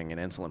them about getting an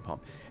insulin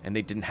pump, and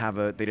they didn't have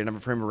a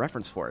frame of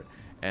reference for it.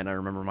 And I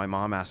remember my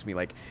mom asked me,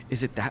 like,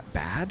 is it that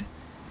bad?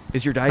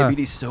 Is your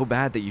diabetes so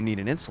bad that you need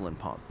an insulin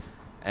pump?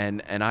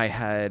 And I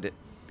had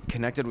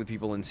connected with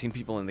people and seen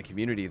people in the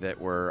community that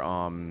were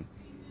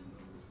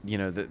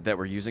that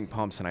were using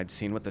pumps, and I'd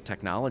seen what the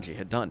technology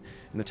had done,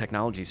 and the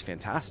technology is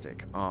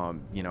fantastic.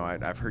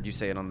 I've heard you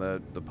say it on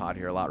the pod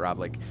here a lot, Rob,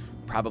 like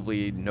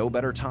probably no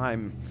better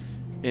time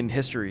in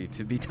history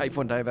to be type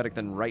 1 diabetic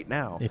than right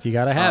now. If you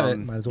gotta have it,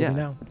 might as well be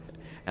now.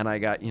 And I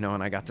got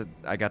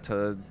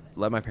to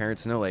let my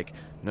parents know, like,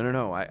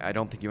 no, I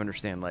don't think you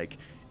understand. Like,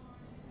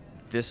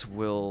 this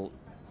will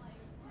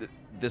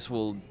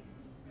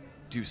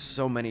do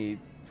so many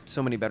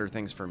better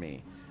things for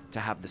me to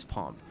have this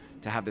pump,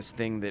 to have this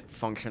thing that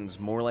functions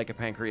more like a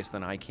pancreas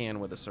than I can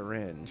with a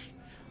syringe.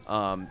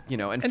 And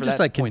for just that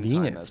like point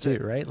convenience in time,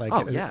 too, right? Like,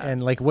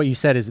 and like what you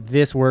said is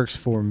this works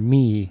for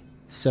me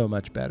so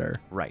much better.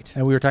 Right.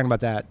 And we were talking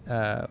about that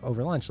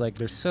over lunch. Like,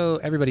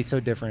 everybody's so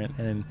different,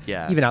 and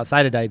Yeah. even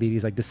outside of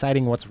diabetes, like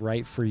deciding what's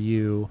right for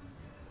you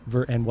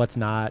and what's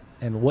not,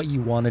 and what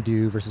you want to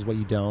do versus what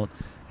you don't,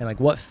 and like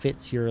what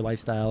fits your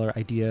lifestyle or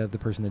idea of the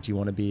person that you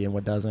want to be and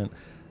what doesn't,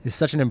 is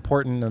such an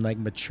important and like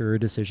mature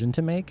decision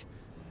to make.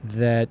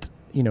 That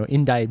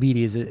in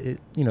diabetes,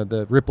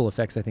 the ripple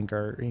effects I think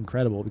are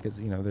incredible because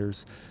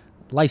there's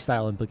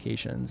lifestyle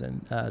implications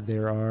and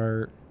there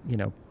are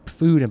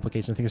food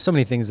implications. I think there's so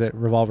many things that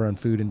revolve around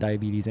food and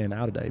diabetes and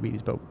out of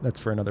diabetes, but that's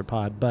for another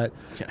pod. But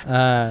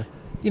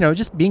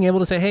just being able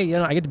to say, hey,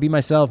 I get to be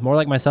myself, more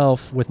like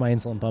myself with my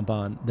insulin pump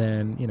on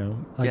than,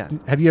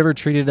 have you ever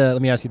treated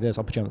let me ask you this,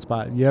 I'll put you on the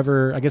spot. Have you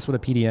ever, I guess with a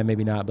PDM,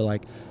 maybe not, but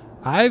like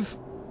I've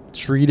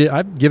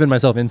given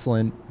myself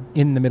insulin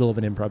in the middle of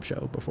an improv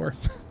show before.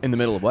 In the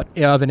middle of what?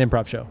 Yeah, of an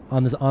improv show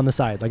on the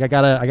side. Like I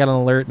got an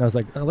alert and I was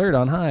like, alert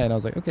on high. And I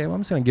was like, okay, well,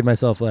 I'm just going to give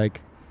myself like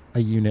a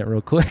unit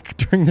real quick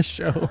during the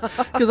show.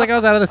 Cause like I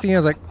was out of the scene. I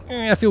was like,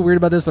 I feel weird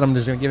about this, but I'm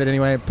just going to give it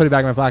anyway. Put it back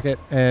in my pocket.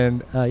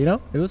 And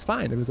it was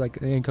fine. It was like,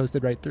 it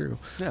coasted right through.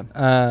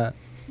 Yeah.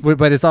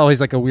 But it's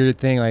always like a weird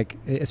thing. Like,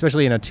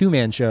 especially in a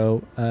 2-man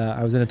show,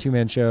 I was in a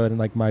 2-man show and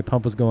like my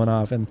pump was going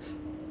off, and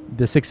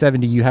the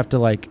 670, you have to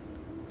like,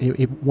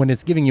 when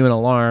it's giving you an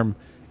alarm,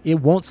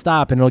 it won't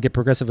stop and it'll get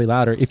progressively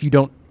louder if you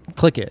don't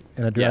click it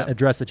and Yeah.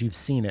 address that you've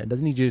seen it. It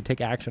doesn't need you to take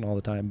action all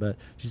the time, but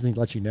just need to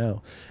let you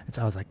know. And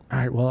so I was like, all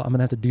right, well, I'm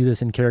gonna have to do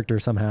this in character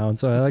somehow. And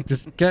so I like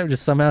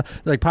just somehow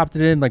like popped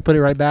it in, like put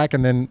it right back,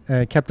 and then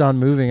kept on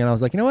moving. And I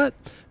was like, you know what?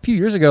 A few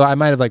years ago, I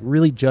might have like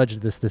really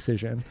judged this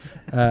decision,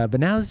 but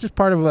now it's just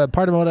part of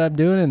what I'm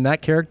doing. And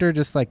that character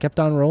just like kept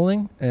on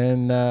rolling,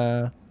 and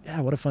yeah,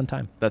 what a fun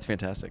time. That's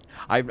fantastic.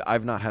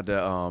 I've not had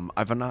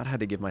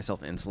to give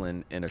myself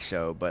insulin in a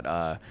show, but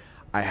I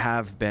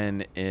have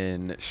been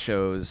in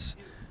shows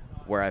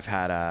where I've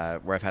had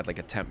like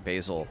a temp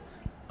basal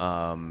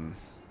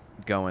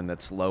going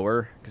that's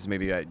lower, because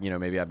maybe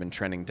I've been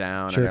trending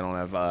down. Sure. And I don't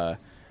have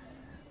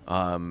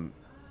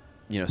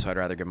so I'd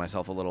rather give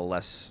myself a little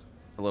less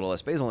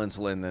basal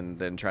insulin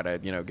than try to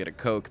get a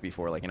Coke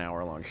before like an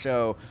hour-long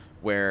show,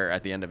 where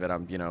at the end of it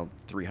I'm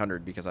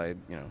 300 because I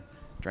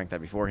drank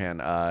that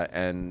beforehand,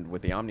 and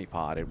with the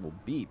Omnipod it will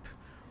beep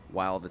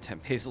while the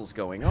temp basal's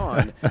going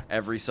on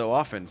every so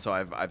often. So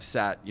I've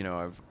sat,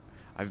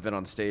 I've been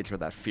on stage with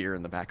that fear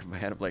in the back of my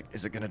head of like,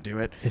 is it gonna do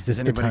it? Is this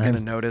the anybody time?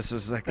 gonna notice?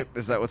 Is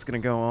that what's gonna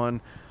go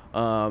on?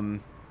 But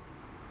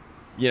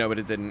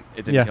it didn't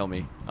Yeah. kill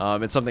me.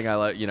 It's something I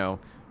like,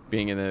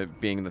 being in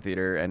the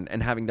theater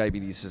and having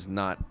diabetes has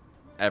not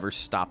ever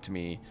stopped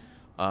me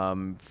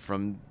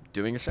from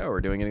doing a show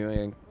or doing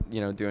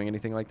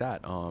anything like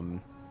that.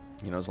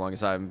 As long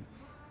as I'm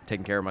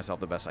taking care of myself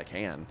the best I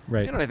can.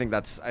 Right. And I think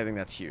that's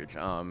huge.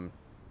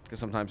 Because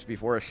sometimes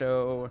before a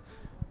show,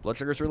 blood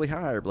sugar's really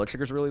high or blood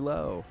sugar's really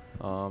low.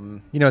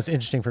 It's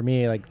interesting for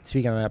me, like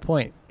speaking on that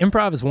point,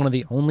 improv is one of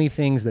the only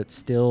things that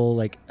still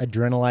like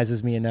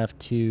adrenalizes me enough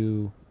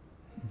to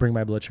bring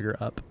my blood sugar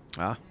up.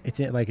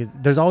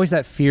 There's always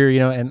that fear,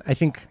 and I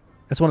think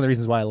that's one of the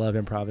reasons why I love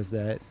improv is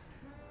that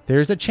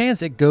there's a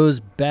chance it goes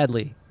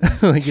badly.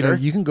 Sure.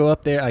 You can go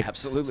up there. Like,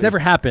 Absolutely. It's never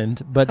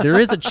happened, but there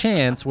is a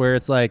chance where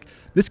it's like,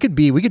 we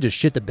could just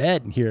shit the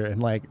bed here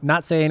and like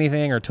not say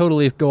anything or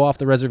totally go off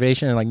the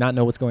reservation and like not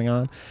know what's going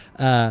on.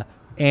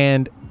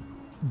 And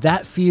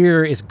that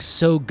fear is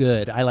so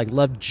good. I like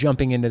love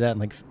jumping into that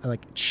and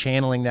like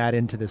channeling that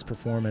into this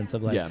performance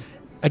of like,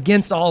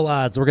 against all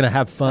odds, we're going to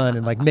have fun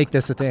and like make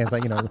this a thing. It's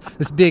like,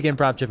 this big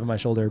improv chip on my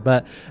shoulder,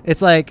 but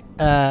it's like,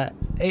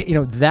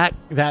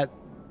 that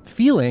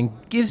feeling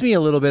gives me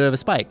a little bit of a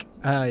spike.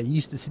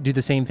 Used to do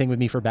the same thing with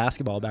me for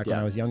basketball back when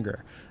I was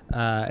younger,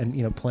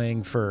 and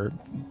playing for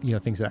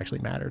things that actually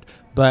mattered,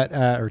 but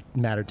or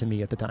mattered to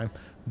me at the time.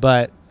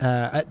 But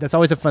that's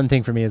always a fun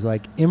thing for me. Is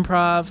like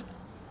improv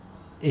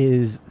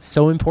is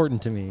so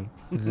important to me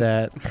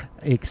that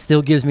it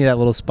still gives me that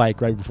little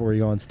spike right before we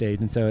go on stage,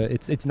 and so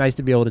it's nice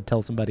to be able to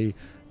tell somebody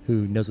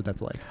who knows what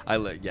that's like. I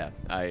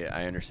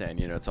understand.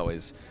 It's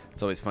always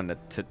fun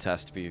to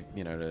test. You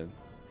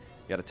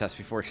got to test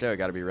before show.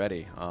 Got to be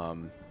ready.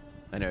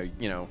 I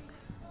know,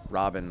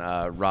 Rob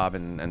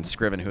and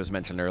Scriven, who was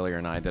mentioned earlier,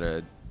 and I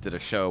did a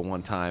show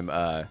one time,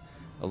 a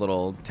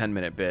little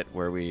 10-minute bit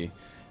where we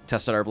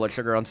tested our blood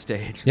sugar on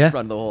stage in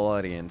front of the whole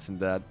audience, and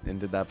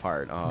did that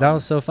part. That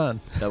was so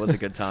fun. That was a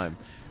good time.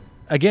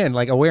 Again,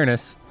 like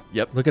awareness.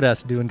 Yep. Look at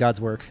us doing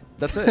God's work.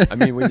 That's it. I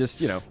mean, we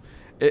just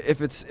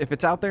if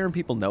it's out there and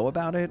people know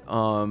about it,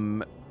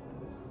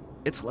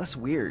 it's less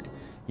weird,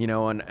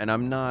 and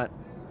I'm not.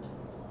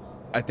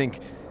 I think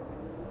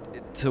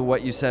to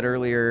what you said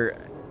earlier,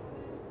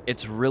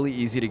 it's really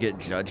easy to get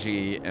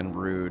judgy and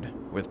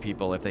rude with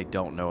people if they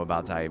don't know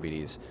about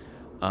diabetes.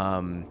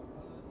 And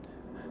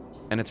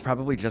it's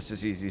probably just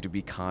as easy to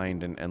be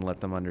kind and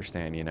let them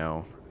understand,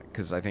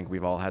 because I think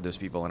we've all had those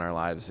people in our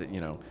lives that,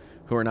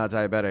 who are not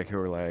diabetic, who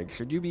are like,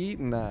 should you be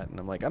eating that? And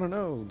I'm like, I don't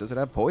know. Does it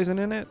have poison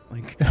in it?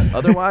 Like,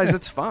 otherwise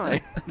it's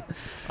fine.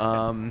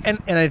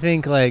 And I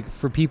think like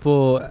for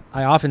people,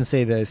 I often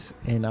say this,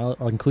 and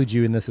I'll include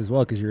you in this as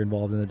well, because you're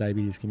involved in the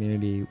diabetes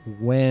community.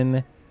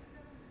 When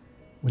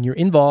you're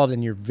involved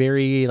and you're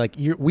very like,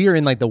 we are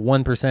in like the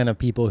 1% of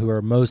people who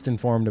are most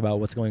informed about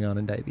what's going on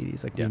in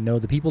diabetes. Like we know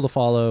the people to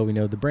follow, we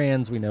know the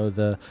brands, we know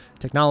the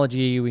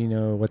technology, we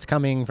know what's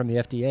coming from the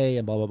FDA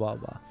and blah, blah, blah,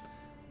 blah.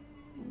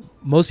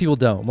 Most people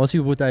don't. Most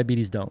people with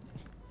diabetes don't.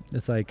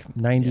 It's like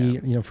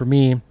 90, for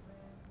me,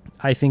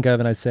 I think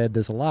of, and I've said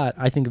this a lot,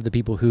 I think of the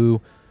people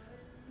who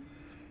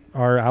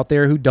are out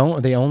there who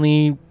don't, they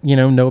only,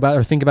 know about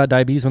or think about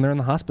diabetes when they're in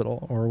the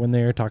hospital or when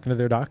they're talking to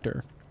their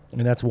doctor. I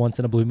mean, that's once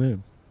in a blue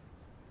moon.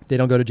 They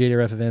don't go to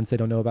JDRF events. They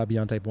don't know about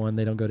Beyond Type 1.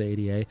 They don't go to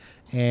ADA.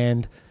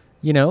 And,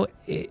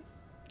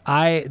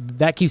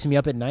 that keeps me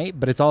up at night,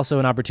 but it's also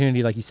an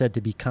opportunity, like you said,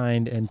 to be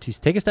kind and to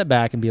take a step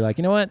back and be like,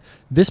 you know what?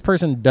 This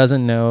person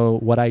doesn't know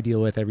what I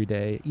deal with every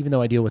day, even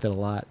though I deal with it a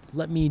lot.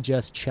 Let me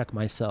just check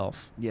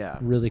myself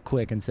really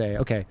quick and say,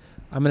 okay,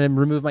 I'm going to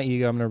remove my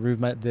ego. I'm going to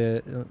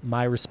remove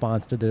my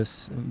response to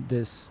this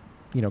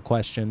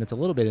question that's a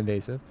little bit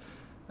invasive,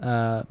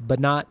 but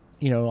not,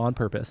 on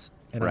purpose.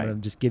 And I'm going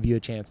to just give you a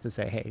chance to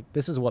say, hey,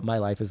 this is what my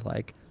life is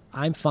like.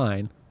 I'm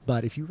fine.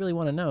 But if you really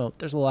want to know,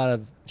 there's a lot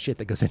of shit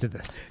that goes into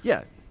this.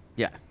 Yeah.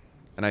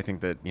 And I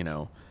think that,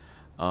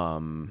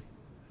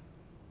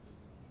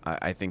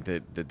 I think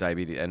that the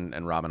diabetes,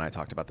 and Rob and I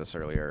talked about this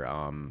earlier,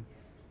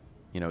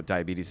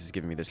 diabetes has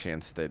given me this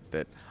chance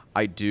that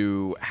I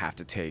do have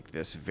to take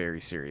this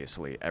very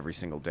seriously every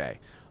single day.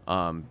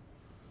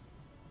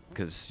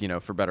 Because,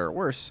 for better or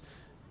worse,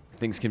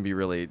 things can be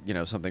really,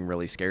 something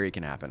really scary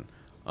can happen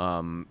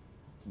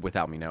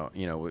without me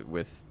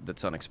with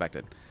that's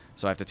unexpected.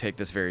 So I have to take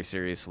this very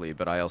seriously,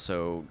 but I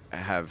also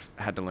have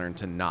had to learn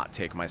to not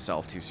take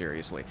myself too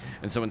seriously.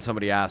 And so when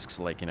somebody asks,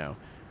 like, you're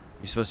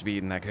supposed to be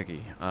eating that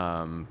cookie,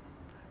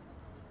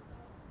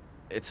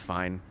 it's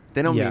fine.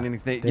 They don't mean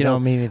anything. They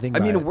don't mean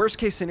anything. Worst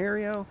case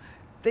scenario,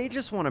 they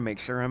just want to make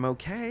sure I'm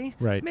okay.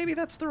 Right. Maybe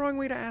that's the wrong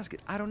way to ask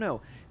it. I don't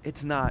know.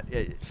 It's not.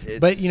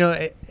 But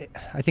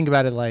I think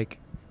about it like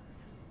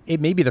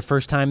it may be the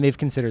first time they've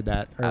considered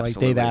that, or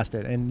Absolutely. like they've asked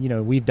it,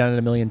 and we've done it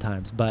a million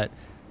times. But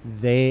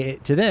to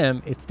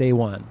them, it's day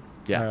one.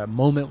 Yeah.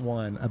 Moment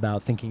one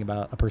about thinking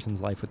about a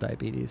person's life with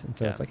diabetes, and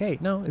so it's like, hey,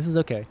 no, this is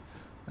okay.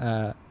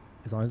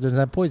 As long as it doesn't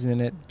have poison in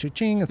it,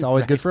 cha-ching, it's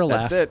always good for a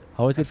laugh. That's it.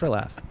 Always good for a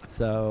laugh.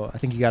 So I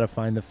think you got to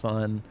find the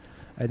fun.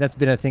 That's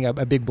been, I think,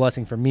 a big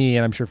blessing for me,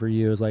 and I'm sure for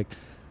you, is like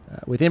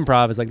with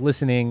improv, is like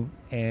listening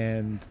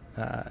and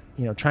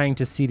trying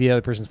to see the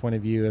other person's point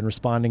of view and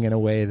responding in a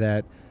way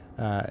that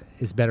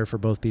is better for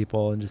both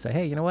people, and just say,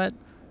 hey, you know what?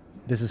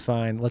 This is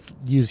fine. Let's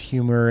use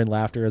humor and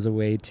laughter as a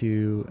way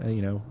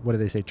to, what do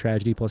they say?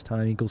 Tragedy plus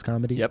time equals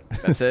comedy. Yep,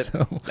 that's it.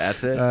 So,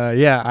 that's it.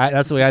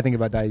 That's the way I think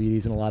about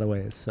diabetes in a lot of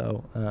ways.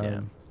 So,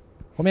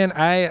 well, man,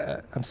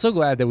 I'm so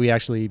glad that we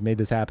actually made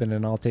this happen,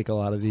 and I'll take a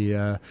lot of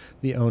the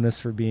onus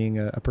for being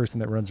a person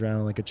that runs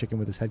around like a chicken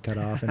with his head cut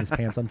off and his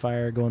pants on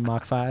fire going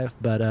Mach 5.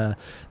 But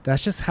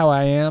that's just how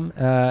I am,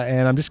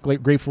 and I'm just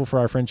grateful for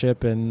our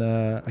friendship, and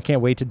I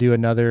can't wait to do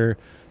another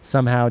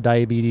somehow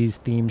diabetes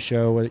themed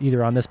show,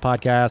 either on this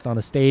podcast, on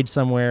a stage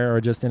somewhere, or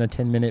just in a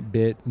 10-minute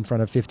bit in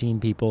front of 15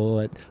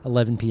 people at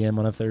 11 p.m.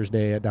 on a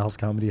Thursday at Dallas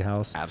Comedy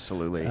House.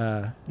 Absolutely.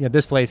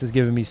 This place has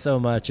given me so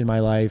much in my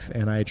life,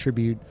 and I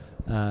attribute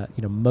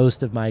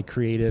most of my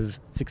creative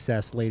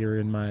success later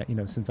in my,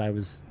 since I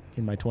was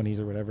in my 20s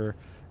or whatever.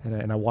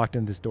 And I walked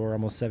in this door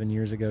almost 7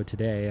 years ago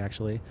today,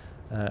 actually.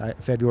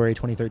 February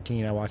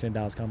 2013, I walked into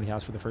Dallas Comedy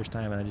House for the first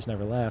time, and I just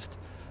never left.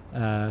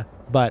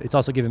 But it's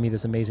also given me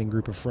this amazing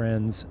group of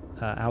friends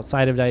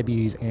outside of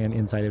diabetes and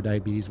inside of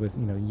diabetes with,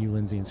 you,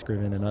 Lindsay, and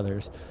Scriven, and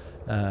others.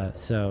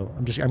 So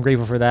I'm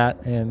grateful for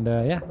that. And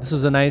this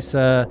was a nice,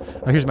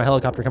 here's my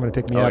helicopter coming to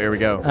pick me up. Oh, here we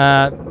go.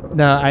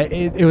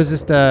 It was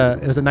just,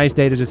 it was a nice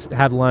day to just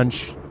have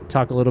lunch,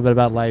 talk a little bit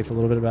about life, a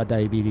little bit about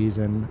diabetes,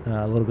 and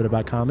a little bit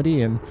about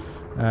comedy. And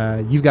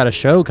you've got a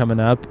show coming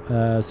up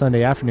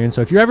Sunday afternoon.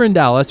 So if you're ever in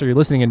Dallas, or you're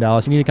listening in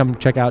Dallas, you need to come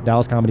check out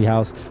Dallas Comedy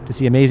House to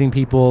see amazing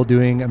people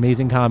doing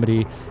amazing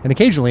comedy. And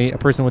occasionally a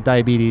person with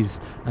diabetes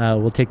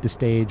will take the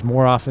stage.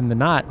 More often than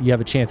not, you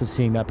have a chance of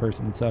seeing that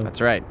person. So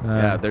that's right.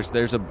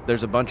 There's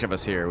a bunch of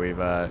us here.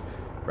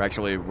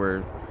 We're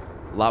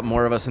a lot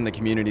more of us in the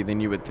community than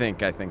you would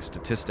think, I think,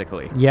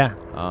 statistically. Yeah.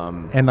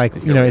 And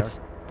it's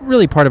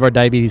really part of our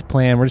diabetes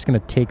plan. We're just going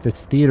to take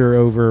this theater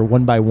over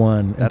one by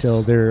one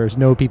until there's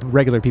no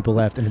regular people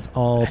left, and it's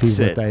all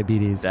people with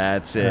diabetes.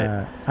 That's it.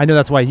 I know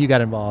that's why you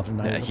got involved, and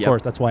of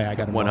course that's why I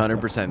got involved.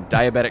 100%. So.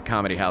 Diabetic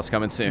Comedy House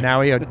coming soon.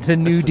 Now we have the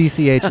new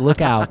DCH.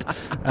 Look out!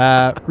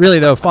 Really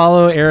though,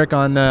 follow Eric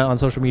on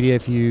social media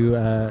if you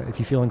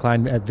feel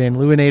inclined. At Van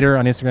Leeuwenator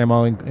on Instagram,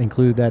 I'll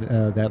include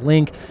that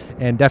link,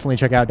 and definitely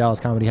check out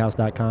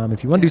DallasComedyHouse.com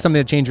if you want to do something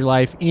to change your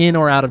life in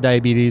or out of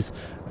diabetes.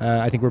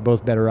 I think we're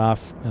both better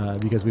off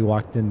because we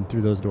walked in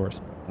through those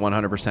doors.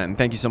 100%. And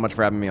thank you so much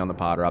for having me on the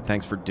pod, Rob.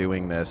 Thanks for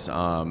doing this.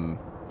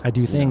 I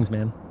do things,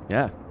 man.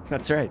 Yeah,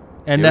 that's right.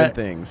 And doing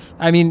things.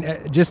 I mean,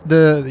 just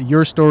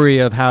your story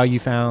of how you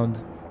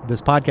found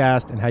this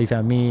podcast and how you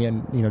found me,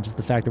 and just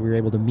the fact that we were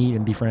able to meet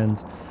and be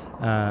friends.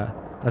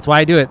 That's why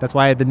I do it. That's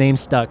why the name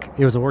stuck.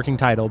 It was a working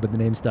title, but the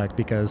name stuck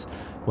because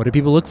what do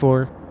people look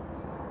for?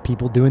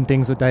 People doing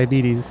things with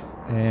diabetes,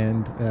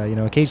 and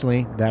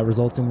occasionally that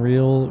results in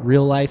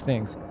real life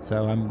things.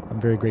 So I'm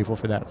very grateful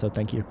for that. So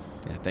thank you.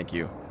 Yeah, thank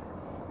you.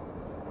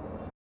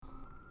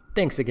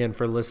 Thanks again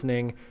for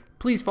listening.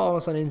 Please follow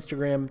us on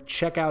Instagram.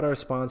 Check out our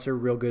sponsor,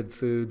 Real Good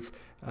Foods.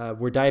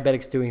 We're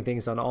Diabetics Doing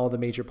Things on all the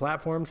major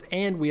platforms,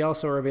 and we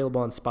also are available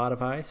on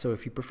Spotify. So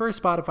if you prefer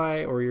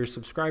Spotify or you're a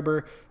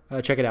subscriber,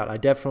 check it out. I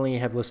definitely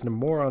have listened to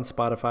more on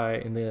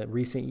Spotify in the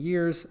recent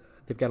years.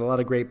 They've got a lot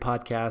of great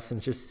podcasts, and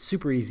it's just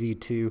super easy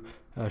to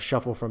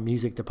shuffle from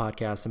music to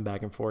podcasts and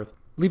back and forth.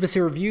 Leave us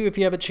a review if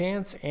you have a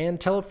chance, and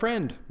tell a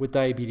friend with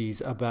diabetes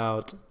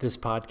about this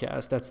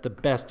podcast. That's the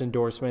best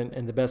endorsement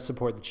and the best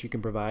support that you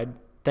can provide.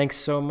 Thanks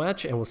so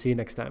much, and we'll see you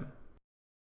next time.